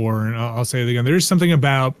intimate before, and I'll say it again. There is something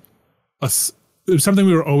about us. Something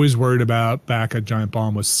we were always worried about back at Giant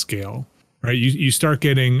Bomb was scale, right? You start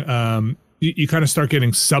getting you kind of start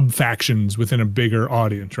getting sub factions within a bigger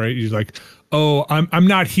audience, right? You're like, oh, I'm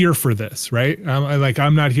not here for this, right?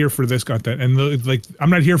 I'm not here for this content, and like I'm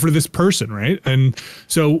not here for this person, right? And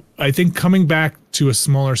so I think coming back to a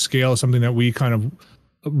smaller scale, something that we kind of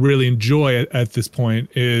really enjoy at this point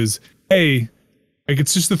is, hey, like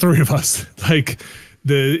it's just the three of us. Like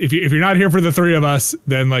if you're not here for the three of us,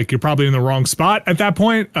 then like you're probably in the wrong spot at that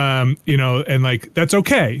point. You know, and like that's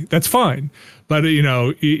okay, that's fine. But you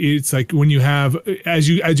know, it's like when you have as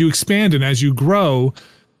you expand and as you grow,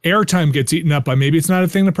 airtime gets eaten up by maybe it's not a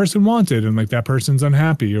thing the person wanted, and like that person's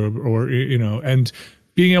unhappy, or you know, and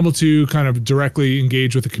being able to kind of directly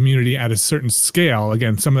engage with the community at a certain scale,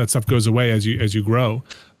 again, some of that stuff goes away as you grow,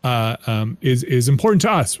 is important to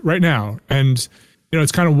us right now. And you know,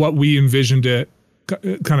 it's kind of what we envisioned it.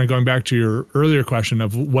 Kind of going back to your earlier question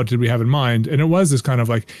of what did we have in mind, and it was this kind of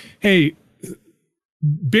like, hey,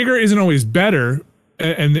 bigger isn't always better,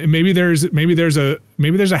 and maybe there's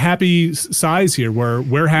a happy size here where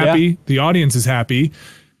we're happy, the audience is happy,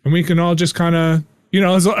 and we can all just kind of, you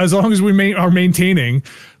know, as long as we are maintaining.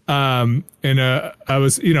 I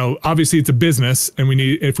was, you know, obviously it's a business, and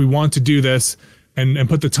if we want to do this and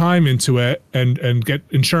put the time into it and get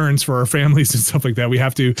insurance for our families and stuff like that, we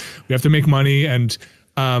have to make money. And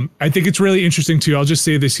I think it's really interesting too. I'll just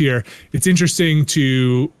say this here. It's interesting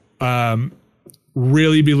to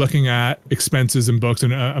really be looking at expenses and books.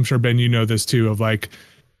 And I'm sure, Ben, you know this too, of like,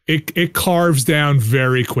 it carves down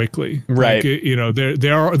very quickly. Right. Like, you know,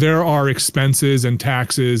 there are expenses and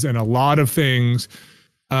taxes and a lot of things.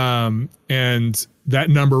 And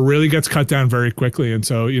that number really gets cut down very quickly. And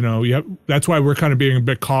so, you know, that's why we're kind of being a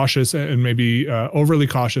bit cautious and maybe overly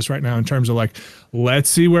cautious right now in terms of like, let's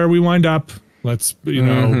see where we wind up. Let's, you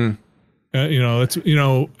know,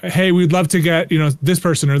 hey, we'd love to get, you know, this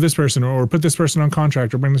person or put this person on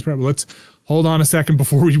contract or bring this person. Let's hold on a second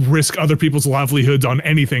before we risk other people's livelihoods on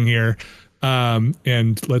anything here.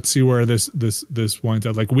 And let's see where this winds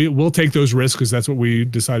up. Like we'll take those risks because that's what we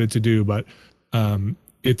decided to do. But,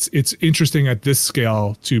 it's interesting at this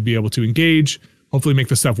scale to be able to engage, hopefully make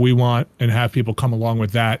the stuff we want, and have people come along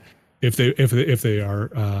with that if they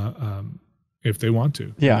want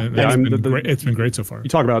to. Yeah, it's been great so far. You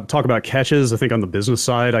talk about catches. I think on the business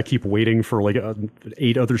side, I keep waiting for like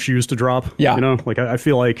 8 other shoes to drop. Yeah, you know, like I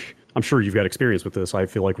feel like, I'm sure you've got experience with this. I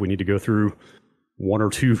feel like we need to go through 1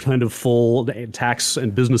 or 2 kind of full tax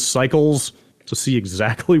and business cycles to see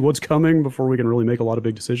exactly what's coming before we can really make a lot of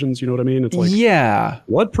big decisions. You know what I mean? It's like, yeah,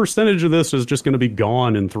 what percentage of this is just going to be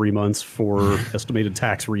gone in 3 months for estimated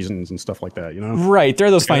tax reasons and stuff like that, you know? Right. There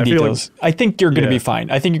are those fine details. Like, I think you're going to be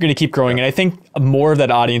fine. I think you're going to keep growing. And I think more of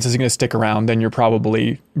that audience is going to stick around than you're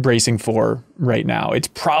probably bracing for right now. It's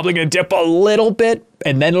probably going to dip a little bit,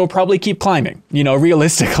 and then it'll probably keep climbing, you know,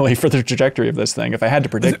 realistically, for the trajectory of this thing, if I had to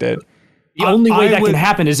predict it. The only way that can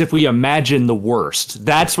happen is if we imagine the worst.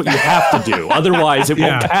 That's what you have to do. Otherwise, it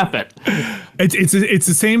won't happen. It's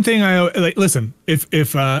the same thing. I like. Listen,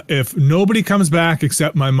 if nobody comes back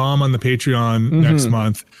except my mom on the Patreon next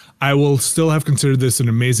month, I will still have considered this an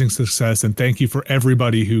amazing success. And thank you for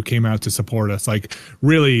everybody who came out to support us. Like,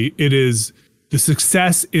 really, it is the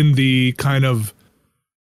success in the kind of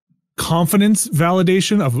confidence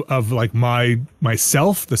validation of like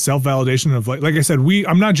myself, the self validation of like I said,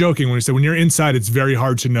 I'm not joking when I said when you're inside, it's very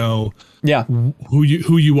hard to know who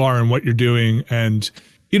you are and what you're doing. And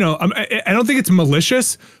you know, I don't think it's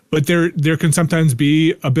malicious, but there can sometimes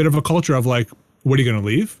be a bit of a culture of like, what are you going to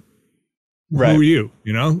leave? Right. Who are you?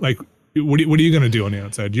 You know, like what are you going to do on the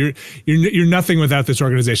outside? You're nothing without this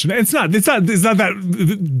organization. It's not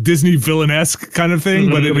that Disney villain-esque kind of thing,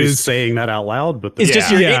 but it is saying that out loud. But it's just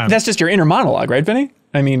that's just your inner monologue, right, Vinny?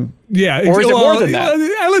 I mean, or is it more than that?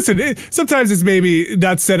 Listen, sometimes it's maybe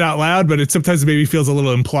not said out loud, but it sometimes maybe feels a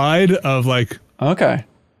little implied of like, okay,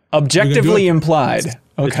 objectively implied.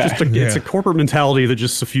 Okay, it's a corporate mentality that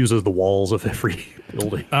just suffuses the walls of every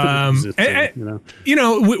building.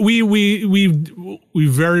 We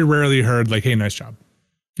very rarely heard like, "Hey, nice job."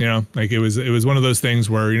 Like it was one of those things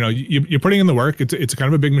where you're putting in the work. It's kind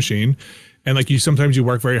of a big machine, and like sometimes you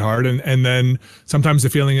work very hard, and then sometimes the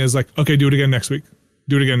feeling is like, okay, do it again next week.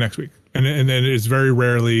 Do it again next week, and then it's very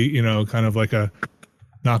rarely kind of like a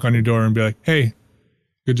knock on your door and be like, "Hey,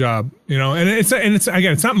 good job," and it's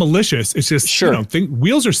again, it's not malicious. It's just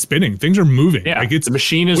wheels are spinning, things are moving. Yeah, like the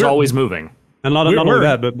machine is always moving. And not only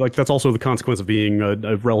that, but like that's also the consequence of being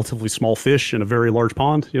a relatively small fish in a very large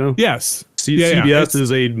pond. Yes. CBS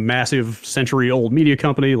is a massive century-old media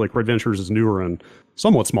company. Like Red Ventures is newer and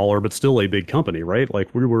somewhat smaller, but still a big company, right?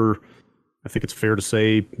 Like we were, I think it's fair to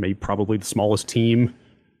say, maybe probably the smallest team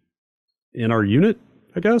in our unit.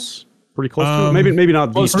 I guess. Pretty close to it. Maybe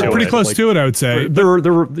not these two. Pretty close to it, I would say. There were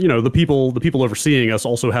the people overseeing us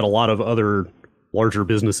also had a lot of other larger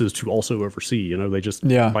businesses to also oversee. They just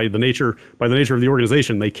by the nature of the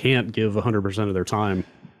organization, they can't give 100% of their time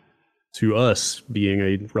to us being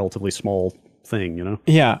a relatively small thing.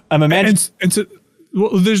 Yeah, I'm imagining. And so,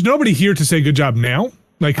 there's nobody here to say good job now.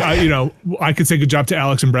 Like I could say good job to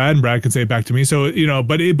Alex and Brad could say it back to me. So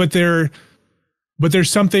but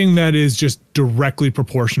there's something that is just directly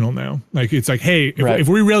proportional now. Like it's like, hey, if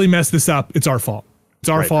we really mess this up, it's our fault. It's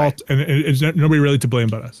our fault, and it's nobody really to blame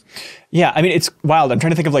but us. Yeah, I mean, it's wild. I'm trying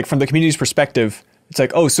to think of like from the community's perspective. It's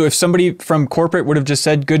like, oh, so if somebody from corporate would have just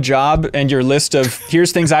said good job and your list of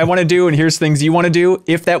here's things I want to do and here's things you want to do,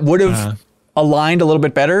 if that would have aligned a little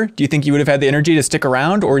bit better, do you think you would have had the energy to stick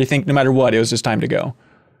around, or do you think no matter what, it was just time to go?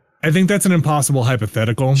 I think that's an impossible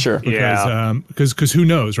hypothetical. Sure. Because who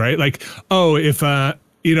knows, right? Like, oh, if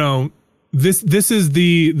this is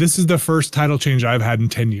the first title change I've had in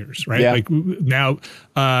 10 years, right? Yeah. Like now,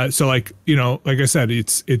 so like like I said,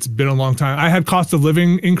 it's been a long time. I had cost of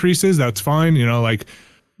living increases. That's fine, like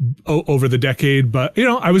over the decade, but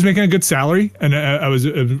I was making a good salary, and I was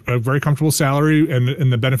a very comfortable salary,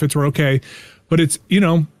 and the benefits were okay. But it's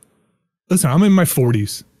listen, I'm in my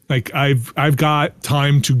 40s. Like I've got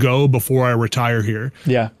time to go before I retire here.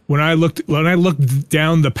 Yeah. When I looked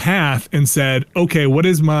down the path and said, okay, what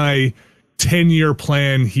is my 10-year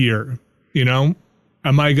plan here? Am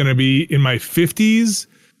I going to be in my 50s,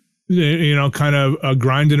 kind of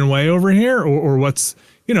grinding away over here, or what's,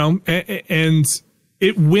 and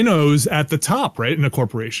it winnows at the top, right? In a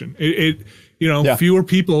corporation, fewer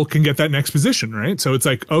people can get that next position, right? So it's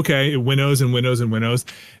like, okay, it winnows and winnows and winnows.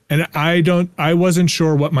 And I wasn't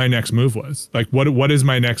sure what my next move was. Like, what is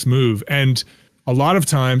my next move? And a lot of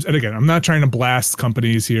times, and again, I'm not trying to blast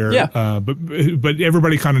companies here, but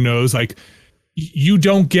everybody kind of knows, like, you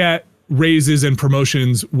don't get raises and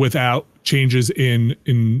promotions without changes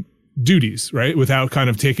in duties, right? Without kind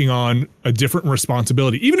of taking on a different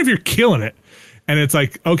responsibility, even if you're killing it. And it's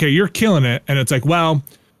like, okay, you're killing it. And it's like, well,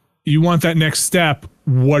 you want that next step.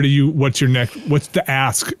 What's the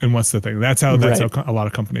ask and what's the thing? That's how a lot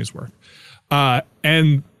of companies work.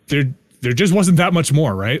 And there just wasn't that much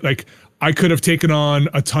more, right? Like I could have taken on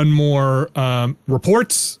a ton more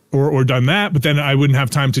reports or done that, but then I wouldn't have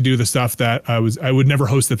time to do the stuff that I would never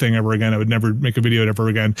host the thing ever again. I would never make a video ever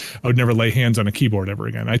again. I would never lay hands on a keyboard ever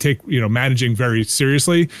again. I take, managing very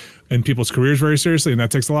seriously and people's careers very seriously, and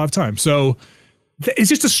that takes a lot of time. So it's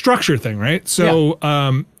just a structure thing, right? So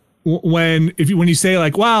when you say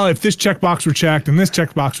like, well, if this checkbox were checked and this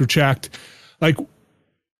checkbox were checked, like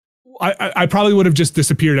I probably would have just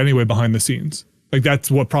disappeared anyway behind the scenes. Like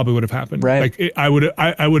that's what probably would have happened. Right. Like I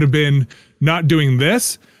would have been not doing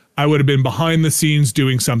this. I would have been behind the scenes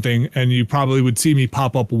doing something, and you probably would see me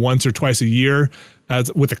pop up once or twice a year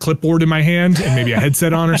with a clipboard in my hand and maybe a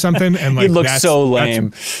headset on or something. And like, you look so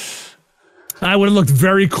lame. I would have looked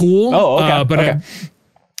very cool. Oh, okay.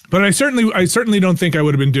 But I certainly don't think I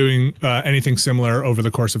would have been doing anything similar over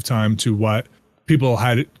the course of time to what people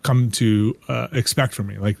had come to expect from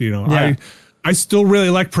me. Like, I still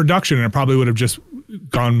really like production, and I probably would have just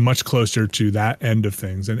gone much closer to that end of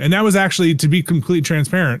things. And that was actually, to be completely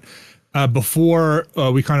transparent, before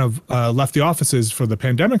we kind of left the offices for the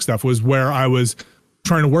pandemic stuff, was where I was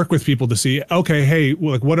trying to work with people to see, okay, hey,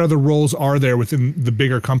 like what other roles are there within the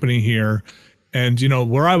bigger company here? And,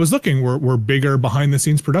 where I was looking were bigger behind the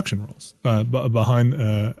scenes production roles behind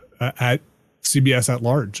at CBS at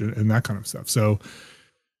large and that kind of stuff. So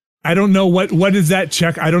I don't know what is that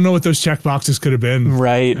check. I don't know what those check boxes could have been.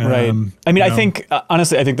 Right. I mean, I think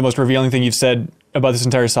honestly, I think the most revealing thing you've said about this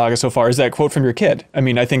entire saga so far is that quote from your kid. I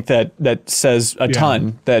mean, I think that says a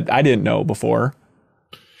ton that I didn't know before.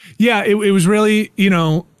 Yeah, it was really, and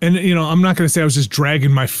I'm not going to say I was just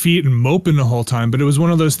dragging my feet and moping the whole time, but it was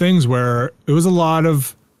one of those things where it was a lot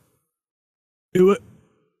of, it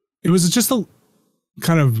was just a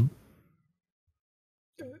kind of,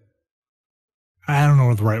 I don't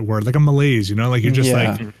know the right word, like a malaise, like you're just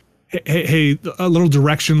like, hey, a little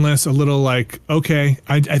directionless, a little like, okay,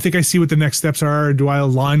 I think I see what the next steps are. Do I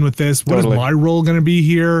align with this? What is my role going to be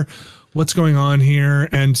here? What's going on here?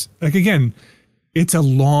 And like, again, it's a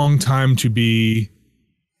long time to be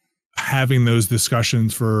having those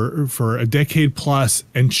discussions for a decade plus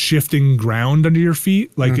and shifting ground under your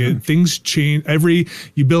feet. Like things change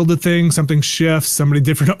you build a thing, something shifts, somebody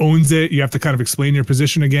different owns it. You have to kind of explain your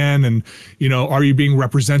position again. And, are you being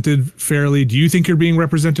represented fairly? Do you think you're being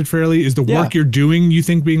represented fairly? Is the work you're doing, you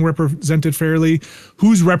think, being represented fairly?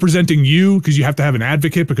 Who's representing you? Because you have to have an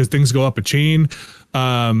advocate because things go up a chain.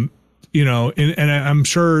 And I'm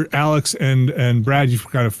sure Alex and Brad, you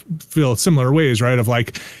kind of feel similar ways, right? Of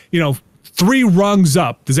like, 3 rungs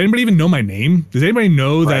up. Does anybody even know my name? Does anybody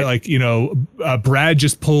know that Brad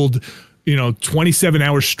just pulled, 27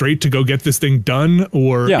 hours straight to go get this thing done?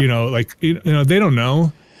 Or, they don't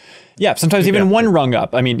know. Yeah, sometimes even one rung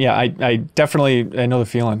up. I mean, I definitely know the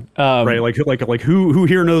feeling. Right, like who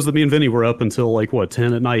here knows that me and Vinny were up until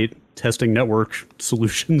 10 at night testing network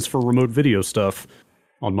solutions for remote video stuff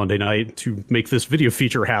on Monday night to make this video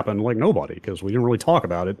feature happen? Like nobody, because we didn't really talk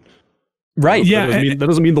about it. Right. That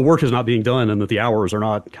doesn't mean the work is not being done and that the hours are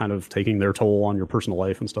not kind of taking their toll on your personal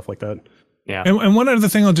life and stuff like that. Yeah. And one other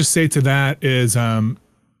thing I'll just say to that is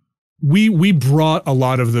we brought a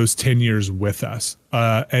lot of those 10 years with us.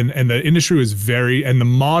 And the industry was and the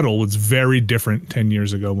model was very different 10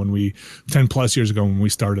 plus years ago when we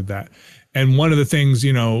started that. And one of the things,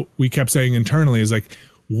 we kept saying internally is like,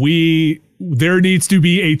 there needs to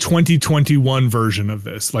be a 2021 version of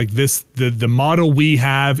this. Like the model we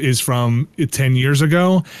have is from 10 years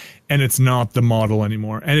ago, and it's not the model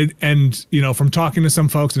anymore. And from talking to some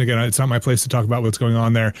folks, and again, it's not my place to talk about what's going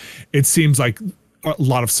on there. It seems like a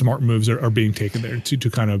lot of smart moves are being taken there to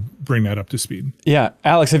kind of bring that up to speed. Yeah.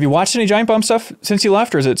 Alex, have you watched any Giant Bomb stuff since you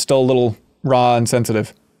left, or is it still a little raw and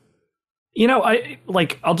sensitive?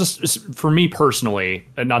 I'll just, for me personally,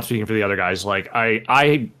 and not speaking for the other guys,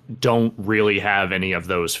 I don't really have any of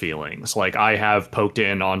those feelings. Like, I have poked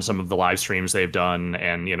in on some of the live streams they've done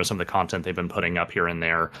and, some of the content they've been putting up here and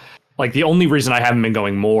there. Like, the only reason I haven't been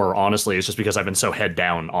going more, honestly, is just because I've been so head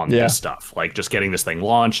down on this stuff. Like, just getting this thing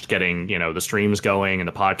launched, getting, the streams going and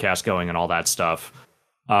the podcast going and all that stuff.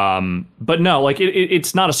 But no,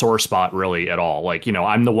 it's not a sore spot really at all. Like,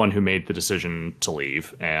 I'm the one who made the decision to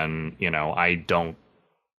leave, and, I don't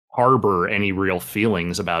harbor any real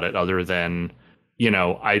feelings about it other than,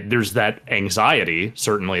 there's that anxiety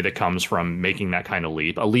certainly that comes from making that kind of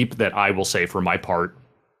leap, a leap that I will say for my part,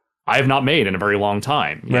 I have not made in a very long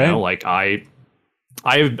time. You know, like there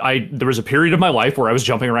was a period of my life where I was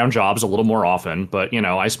jumping around jobs a little more often, but,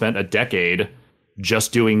 I spent a decade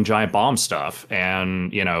just doing Giant Bomb stuff.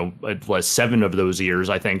 And, it was 7 of those years,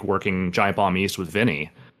 I think, working Giant Bomb East with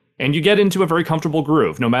Vinny. And you get into a very comfortable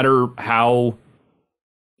groove, no matter how,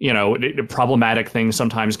 problematic things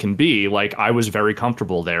sometimes can be. Like, I was very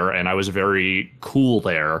comfortable there and I was very cool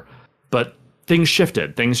there. But things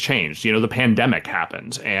shifted, things changed. The pandemic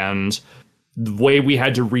happened, and the way we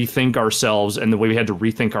had to rethink ourselves and the way we had to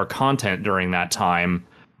rethink our content during that time,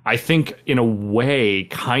 I think in a way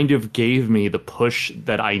kind of gave me the push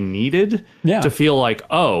that I needed to feel like,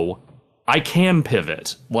 oh, I can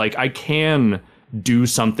pivot. Like, I can do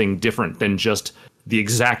something different than just the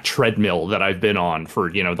exact treadmill that I've been on for,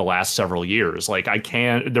 the last several years. Like,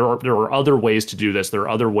 there are other ways to do this. There are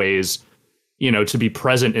other ways, to be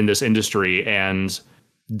present in this industry, and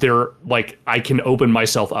I can open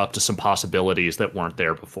myself up to some possibilities that weren't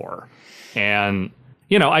there before. And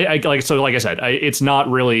like I said, it's not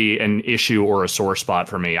really an issue or a sore spot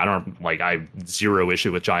for me. I have zero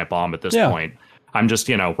issue with Giant Bomb at this point. I'm just,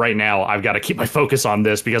 right now I've got to keep my focus on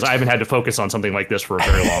this because I haven't had to focus on something like this for a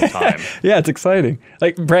very long time. Yeah, it's exciting.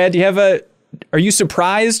 Like, Brad, are you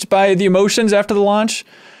surprised by the emotions after the launch?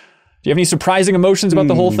 Do you have any surprising emotions about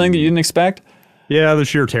the whole thing that you didn't expect? Yeah, the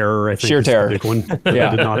sheer terror, I think, is the big one. I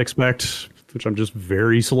did not expect, which I'm just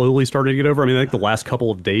very slowly starting to get over. I mean, I think the last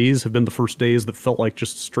couple of days have been the first days that felt like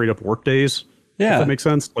just straight up work days. Yeah. If that makes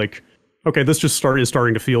sense. Like, okay, this just is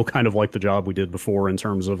starting to feel kind of like the job we did before in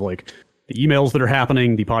terms of like emails that are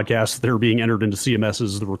happening, the podcasts that are being entered into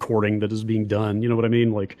CMSs, the recording that is being done. You know what I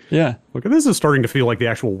mean? Like, yeah, look, this is starting to feel like the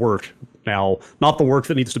actual work now, not the work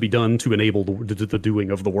that needs to be done to enable the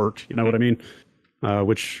doing of the work. You know what I mean?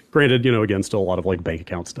 Which, granted, again, still a lot of like bank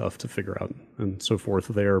account stuff to figure out and so forth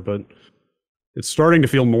there, but it's starting to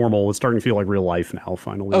feel normal. It's starting to feel like real life now,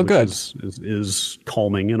 finally. Oh, good. Is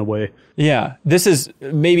calming in a way. Yeah, this is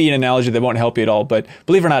maybe an analogy that won't help you at all, but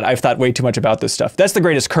believe it or not, I've thought way too much about this stuff. That's the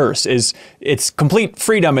greatest curse, is it's complete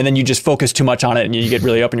freedom, and then you just focus too much on it, and you get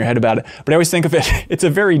really up in your head about it. But I always think of it, it's a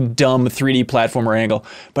very dumb 3D platformer angle.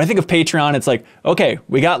 But I think of Patreon, it's like, okay,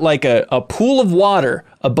 we got like a pool of water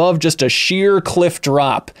above just a sheer cliff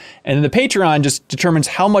drop, and then the Patreon just determines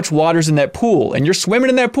how much water's in that pool, and you're swimming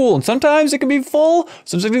in that pool, and sometimes it can be full,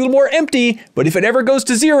 sometimes it can be a little more empty, but if it ever goes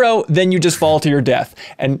to zero, then you just fall to your death.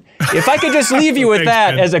 And if I could just leave you with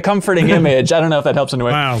that as a comforting image, I don't know if that helps in a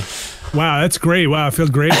way. Wow, that's great. Wow, I feel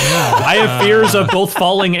great now. I have fears of both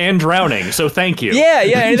falling and drowning, so thank you. Yeah,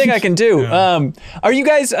 anything I can do. Yeah. Are you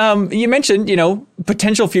guys, you mentioned,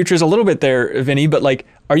 potential futures a little bit there, Vinny, but like,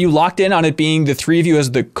 are you locked in on it being the three of you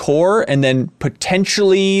as the core and then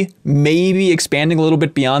potentially maybe expanding a little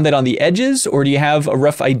bit beyond that on the edges? Or do you have a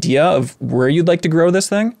rough idea of where you'd like to grow this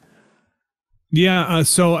thing? Yeah,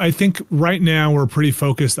 so I think right now we're pretty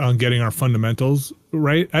focused on getting our fundamentals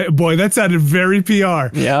right. Boy, that sounded very PR.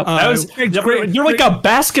 Yeah, you're like a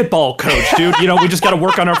basketball coach, dude. We just got to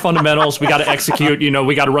work on our fundamentals. We got to execute.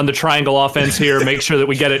 We got to run the triangle offense here. Make sure that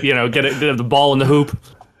we get it. Get the ball in the hoop.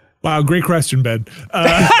 Wow, great question, Ben.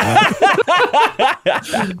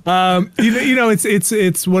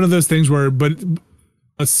 It's one of those things where, but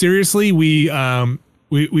seriously, we're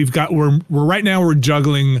right now we're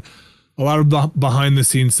juggling a lot of behind the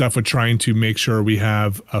scenes stuff with trying to make sure we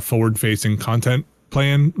have a forward facing content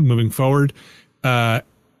plan moving forward.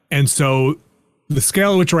 And so the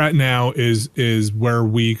scale at which we're at now is where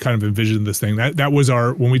we kind of envisioned this thing. That was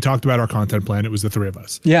when we talked about our content plan, it was the three of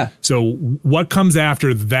us. Yeah. So what comes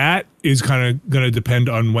after that is kind of going to depend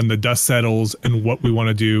on when the dust settles and what we want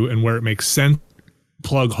to do and where it makes sense,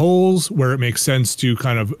 plug holes, where it makes sense to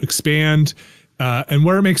kind of expand, and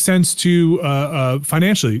where it makes sense to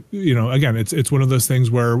financially. Again, it's one of those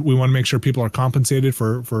things where we want to make sure people are compensated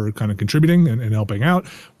for kind of contributing and helping out.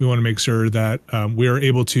 We want to make sure that we are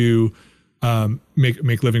able to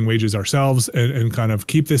make living wages ourselves and kind of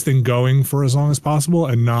keep this thing going for as long as possible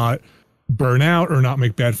and not burn out or not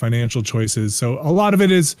make bad financial choices. So a lot of it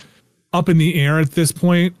is up in the air at this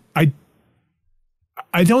point.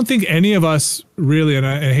 I don't think any of us really, and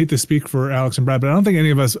I hate to speak for Alex and Brad, but I don't think any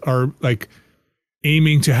of us are like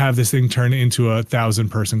aiming to have this thing turn into a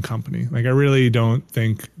 1,000-person company. Like, I really don't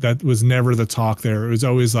think that was never the talk there. It was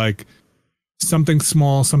always like something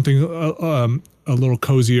small, something a little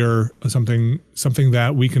cozier, something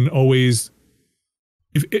that we can always,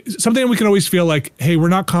 something we can always feel like, hey, we're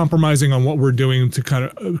not compromising on what we're doing to kind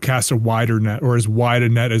of cast a wider net, or as wide a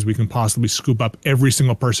net as we can possibly scoop up every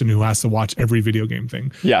single person who has to watch every video game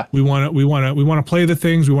thing. Yeah, we want to play the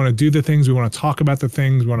things, we want to do the things, we want to talk about the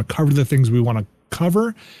things, we want to cover the things we want to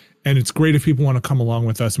cover, and it's great if people want to come along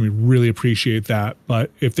with us, and we really appreciate that.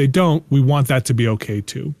 But if they don't, we want that to be okay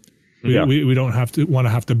too. We don't have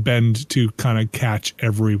to bend to kind of catch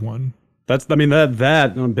everyone. That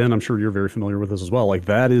Ben, I'm sure you're very familiar with this as well. Like,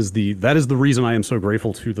 that is the reason I am so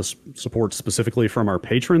grateful to the support specifically from our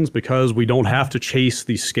patrons, because we don't have to chase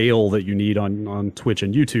the scale that you need on Twitch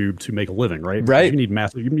and YouTube to make a living, right? Right. You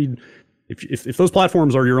need if those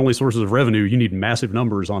platforms are your only sources of revenue, you need massive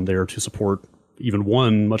numbers on there to support even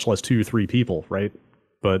one, much less 2, 3 people, right?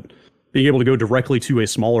 But being able to go directly to a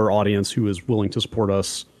smaller audience who is willing to support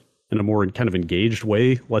us in a more kind of engaged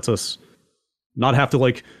way lets us not have to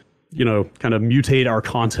kind of mutate our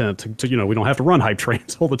content to we don't have to run hype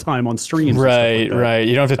trains all the time on streams. Right.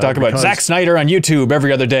 You don't have to talk about Zack Snyder on YouTube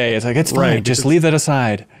every other day. It's like, it's fine. Right, just leave that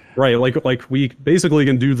aside. Right. Like we basically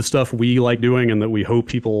can do the stuff we like doing and that we hope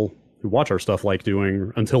people who watch our stuff like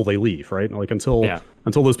doing until they leave, right? Like until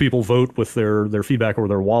those people vote with their feedback or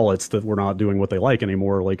their wallets that we're not doing what they like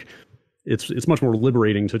anymore. Like, it's much more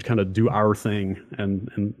liberating to kind of do our thing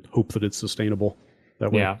and hope that it's sustainable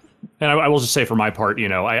that way. Yeah. And I will just say, for my part,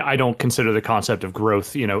 I don't consider the concept of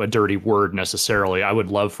growth, a dirty word necessarily. I would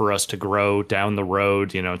love for us to grow down the road,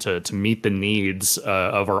 to meet the needs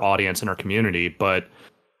of our audience and our community. But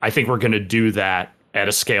I think we're going to do that at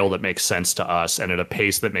a scale that makes sense to us and at a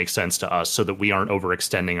pace that makes sense to us, so that we aren't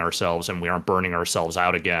overextending ourselves and we aren't burning ourselves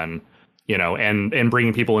out again, and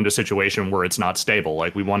bringing people into a situation where it's not stable.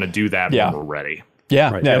 Like, we want to do that when we're ready. Yeah,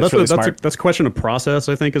 right. Yeah, that's a question of process,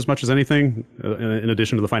 I think, as much as anything, in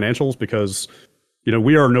addition to the financials, because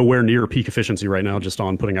we are nowhere near peak efficiency right now just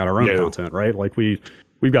on putting out our own content, right? Like we've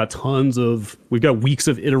got weeks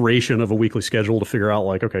of iteration of a weekly schedule to figure out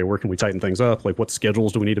like, okay, where can we tighten things up? Like what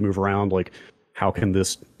schedules do we need to move around? Like how can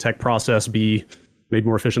this tech process be made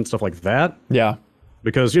more efficient, stuff like that. Yeah.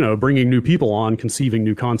 Because, bringing new people on, conceiving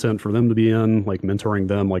new content for them to be in, like mentoring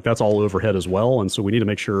them, like that's all overhead as well. And so we need to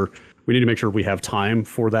make sure we have time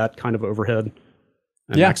for that kind of overhead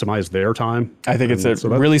and maximize their time. I think it's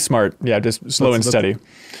really smart. Yeah, just slow and steady.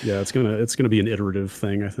 It's gonna be an iterative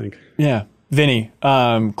thing, I think. Yeah. Vinny,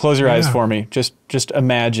 close your eyes for me. Just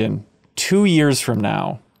imagine 2 years from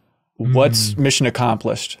now, what's mission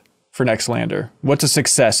accomplished for Nextlander? What's a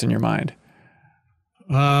success in your mind?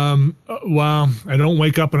 Well, I don't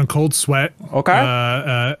wake up in a cold sweat.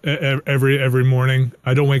 Okay. Every morning.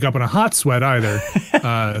 I don't wake up in a hot sweat either.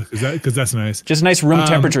 Because that's nice. Just nice room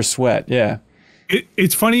temperature sweat. Yeah.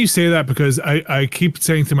 It's funny you say that because I keep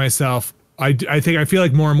saying to myself, I feel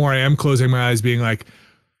like more and more I am closing my eyes being like,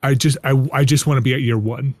 I just want to be at year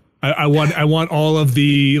one. I want all of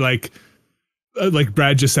the like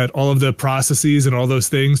Brad just said, all of the processes and all those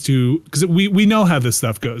things because we know how this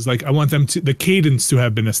stuff goes. Like I want the cadence to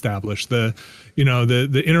have been established, the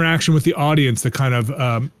interaction with the audience, the kind of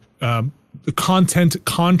the content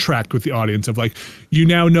contract with the audience of like,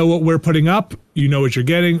 now know what we're putting up, what you're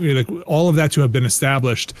getting, like all of that to have been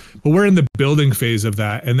established. But we're in the building phase of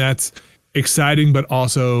that, and that's exciting, but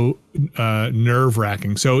also nerve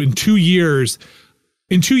wracking. So in 2 years,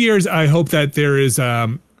 I hope that there is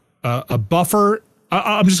a buffer.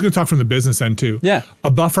 I'm just going to talk from the business end too. Yeah. A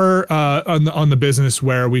buffer on the business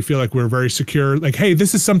where we feel like we're very secure. Like, hey,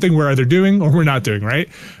 this is something we're either doing or we're not doing, right?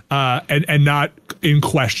 And not in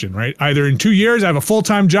question, right? Either in 2 years I have a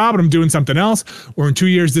full-time job and I'm doing something else, or in 2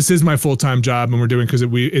 years this is my full-time job and we're doing because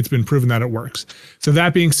it's been proven that it works. So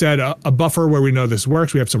that being said, a buffer where we know this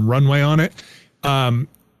works. We have some runway on it.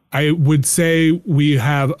 I would say we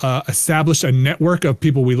have established a network of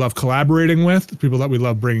people we love collaborating with, people that we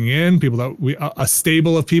love bringing in, a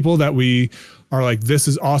stable of people that we are like, this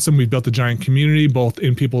is awesome. We've built a giant community, both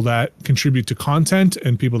in people that contribute to content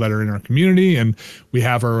and people that are in our community. And we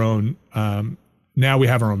have our own, now we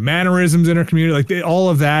have our own mannerisms in our community. Like all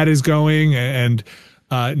of that is going, and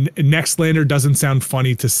Nextlander doesn't sound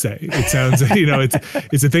funny to say. It sounds,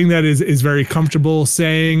 it's a thing that is very comfortable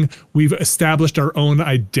saying. We've established our own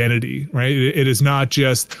identity, right? It is not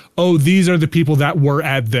just, these are the people that were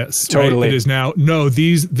at this. Totally. Right? It is now, no,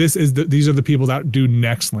 these are the people that do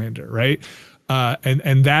Nextlander, right?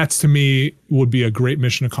 And that's, to me, would be a great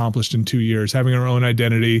mission accomplished in 2 years, having our own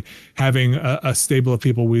identity, having a stable of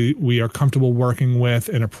people we are comfortable working with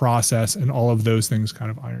in a process, and all of those things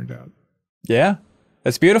kind of ironed out. Yeah.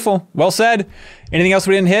 That's beautiful. Well said. Anything else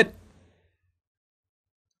we didn't hit?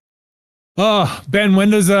 Oh, Ben, when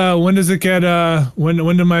do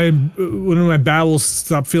my bowels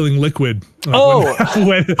stop feeling liquid?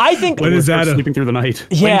 I think when is that sleeping through the night?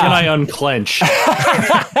 Yeah. When can I unclench?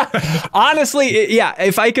 Honestly,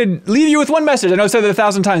 if I could leave you with one message, I know I've said it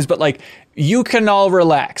 1,000 times, but like, you can all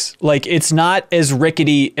relax. Like, it's not as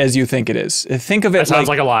rickety as you think it is. Think of it. That sounds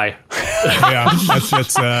like a lie. Yeah,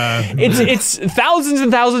 it's thousands and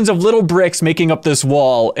thousands of little bricks making up this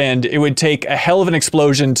wall, and it would take a hell of an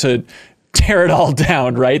explosion to tear it all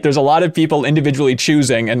down, right? There's a lot of people individually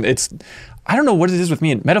choosing, and I don't know what it is with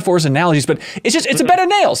me and metaphors and analogies, but it's a bed of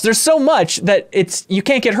nails. There's so much that you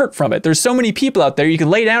can't get hurt from it. There's so many people out there, you can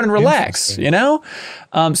lay down and relax,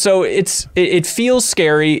 So it feels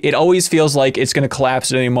scary. It always feels like it's going to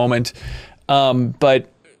collapse at any moment. But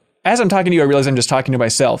as I'm talking to you, I realize I'm just talking to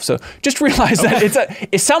myself. So just realize that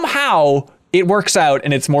it's somehow it works out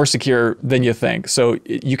and it's more secure than you think. So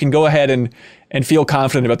you can go ahead and feel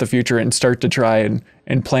confident about the future and start to try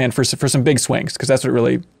and plan for some big swings, because that's what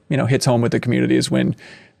really hits home with the community, is when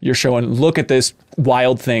you're showing, look at this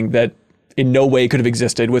wild thing that in no way could have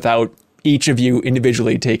existed without each of you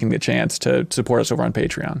individually taking the chance to support us over on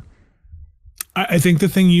Patreon. I think the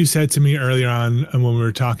thing you said to me earlier on, and when we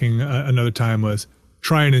were talking another time, was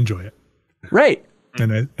try and enjoy it. Right.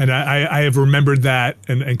 And I have remembered that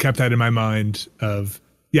and kept that in my mind of,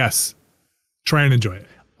 yes, try and enjoy it.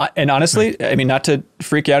 And honestly, I mean, not to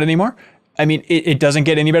freak you out anymore, I mean, it doesn't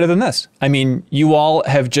get any better than this. I mean, you all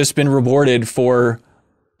have just been rewarded for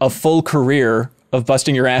a full career of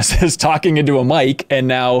busting your asses talking into a mic, and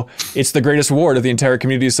now it's the greatest reward of the entire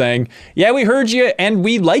community saying, yeah, we heard you and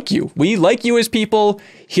we like you. We like you as people.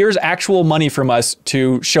 Here's actual money from us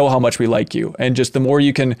to show how much we like you. And just the more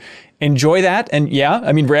you can enjoy that. And yeah,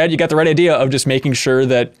 I mean, Brad, you got the right idea of just making sure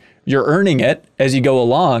that you're earning it as you go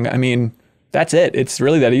along. I mean, that's it. It's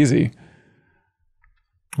really that easy.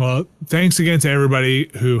 Well, thanks again to everybody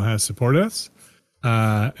who has supported us.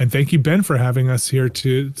 And thank you, Ben, for having us here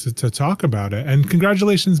to talk about it. And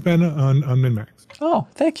congratulations, Ben, on MinnMax. Oh,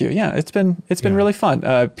 thank you. Yeah, it's been really fun.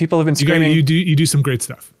 People have been screaming. You do some great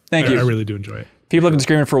stuff. Thank you. I really do enjoy it. People have been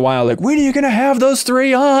screaming for a while, like, when are you going to have those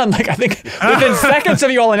three on? Like, I think within seconds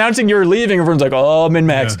of you all announcing you're leaving, everyone's like, oh,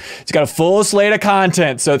 MinnMax, it's got a full slate of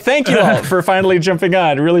content. So thank you all for finally jumping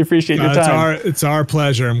on. Really appreciate your time. It's our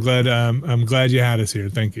pleasure. I'm glad you had us here.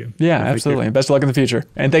 Thank you. Yeah, absolutely. Best of luck in the future.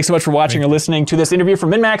 And thanks so much for watching or listening to this interview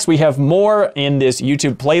from MinnMax. We have more in this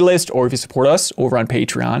YouTube playlist, or if you support us over on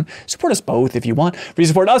Patreon, support us both if you want. If you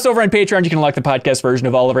support us over on Patreon, you can unlock the podcast version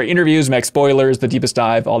of all of our interviews, Max spoilers, the deepest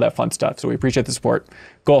dive, all that fun stuff. So we appreciate the support.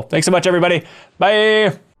 Cool. Thanks so much, everybody.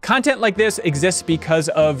 Bye. Content like this exists because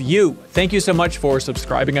of you. Thank you so much for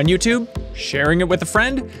subscribing on YouTube, sharing it with a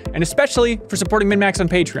friend, and especially for supporting MinnMax on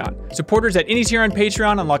Patreon. Supporters at any tier on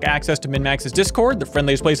Patreon unlock access to MinnMax's Discord, the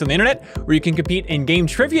friendliest place on the internet, where you can compete in game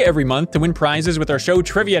trivia every month to win prizes with our show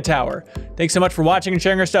Trivia Tower. Thanks so much for watching and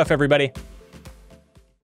sharing our stuff, everybody.